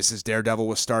Bendis' Daredevil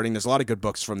was starting. There's a lot of good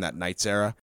books from that Knights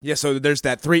era. Yeah, so there's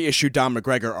that 3-issue Don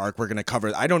McGregor arc we're going to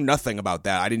cover. I know nothing about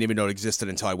that. I didn't even know it existed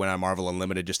until I went on Marvel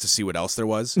Unlimited just to see what else there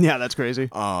was. Yeah, that's crazy.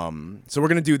 So we're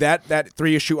going to do that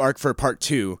 3-issue arc for part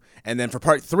 2. And then for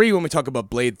part 3, when we talk about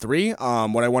Blade 3,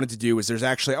 what I wanted to do is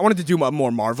I wanted to do a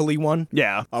more Marvel-y one.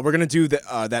 Yeah. We're going to do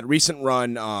that recent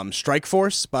run, Strike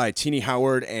Force by Tini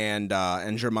Howard and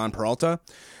Germán Peralta.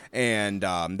 And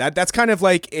that's kind of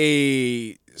like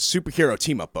a superhero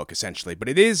team-up book, essentially, but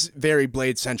it is very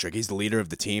Blade-centric. He's the leader of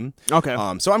the team. Okay.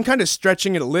 So I'm kind of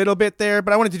stretching it a little bit there,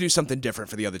 but I wanted to do something different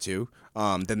for the other two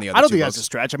than the other I don't two think books. that's a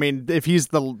stretch. I mean, if he's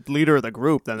the leader of the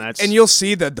group, then that's... And you'll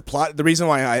see that the plot, the reason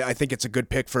why I think it's a good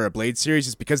pick for a Blade series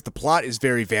is because the plot is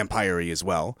very vampire-y as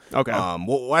well. Okay.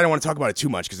 Well, I don't want to talk about it too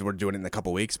much because we're doing it in a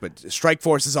couple weeks, but Strike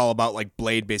Force is all about like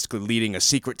Blade basically leading a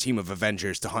secret team of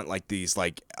Avengers to hunt like these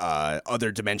like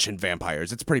other dimension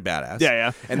vampires. It's pretty badass.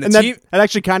 Yeah. And that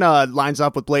actually kind of lines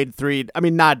up with Blade 3. I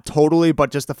mean, not totally, but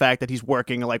just the fact that he's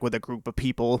working like with a group of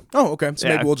people. Oh, okay. So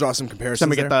maybe we'll draw some comparisons. Then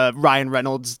we get the Ryan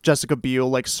Reynolds, Jessica Biel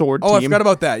like sword team. I forgot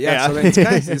about that. Yeah. So it's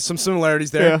kind of, there's some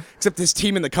similarities there. Yeah. Except his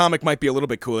team in the comic might be a little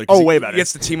bit cooler. Oh, way better. He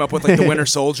gets to team up with like the Winter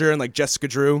Soldier and like Jessica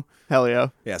Drew. Hell yeah.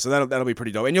 Yeah, so that'll be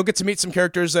pretty dope. And you'll get to meet some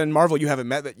characters in Marvel you haven't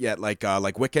met yet, like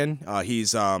Wiccan.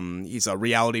 He's a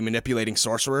reality manipulating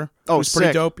sorcerer. Oh, who's pretty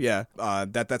sick. dope. Yeah.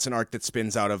 That's an arc that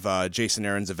spins out of Jason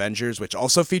Aaron's Avengers, which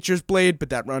also features Blade,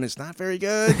 but that run is not very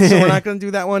good. So we're not going to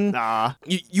do that one. Nah.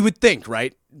 You would think,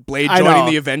 right? Blade I joining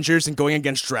know. the Avengers and going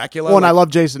against Dracula. Well, and I love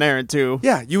Jason Aaron too.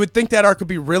 Yeah, you would think that arc would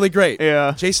be really great.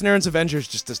 Yeah. Jason Aaron's Avengers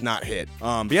just does not hit.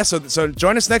 But yeah, so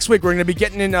join us next week. We're going to be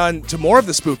getting to more of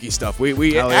the spooky stuff.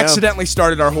 We Hell yeah. accidentally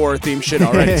started our horror theme shit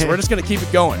already, so we're just going to keep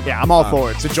it going. Yeah, I'm all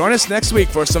for it. So join us next week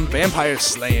for some vampire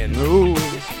slaying. Ooh.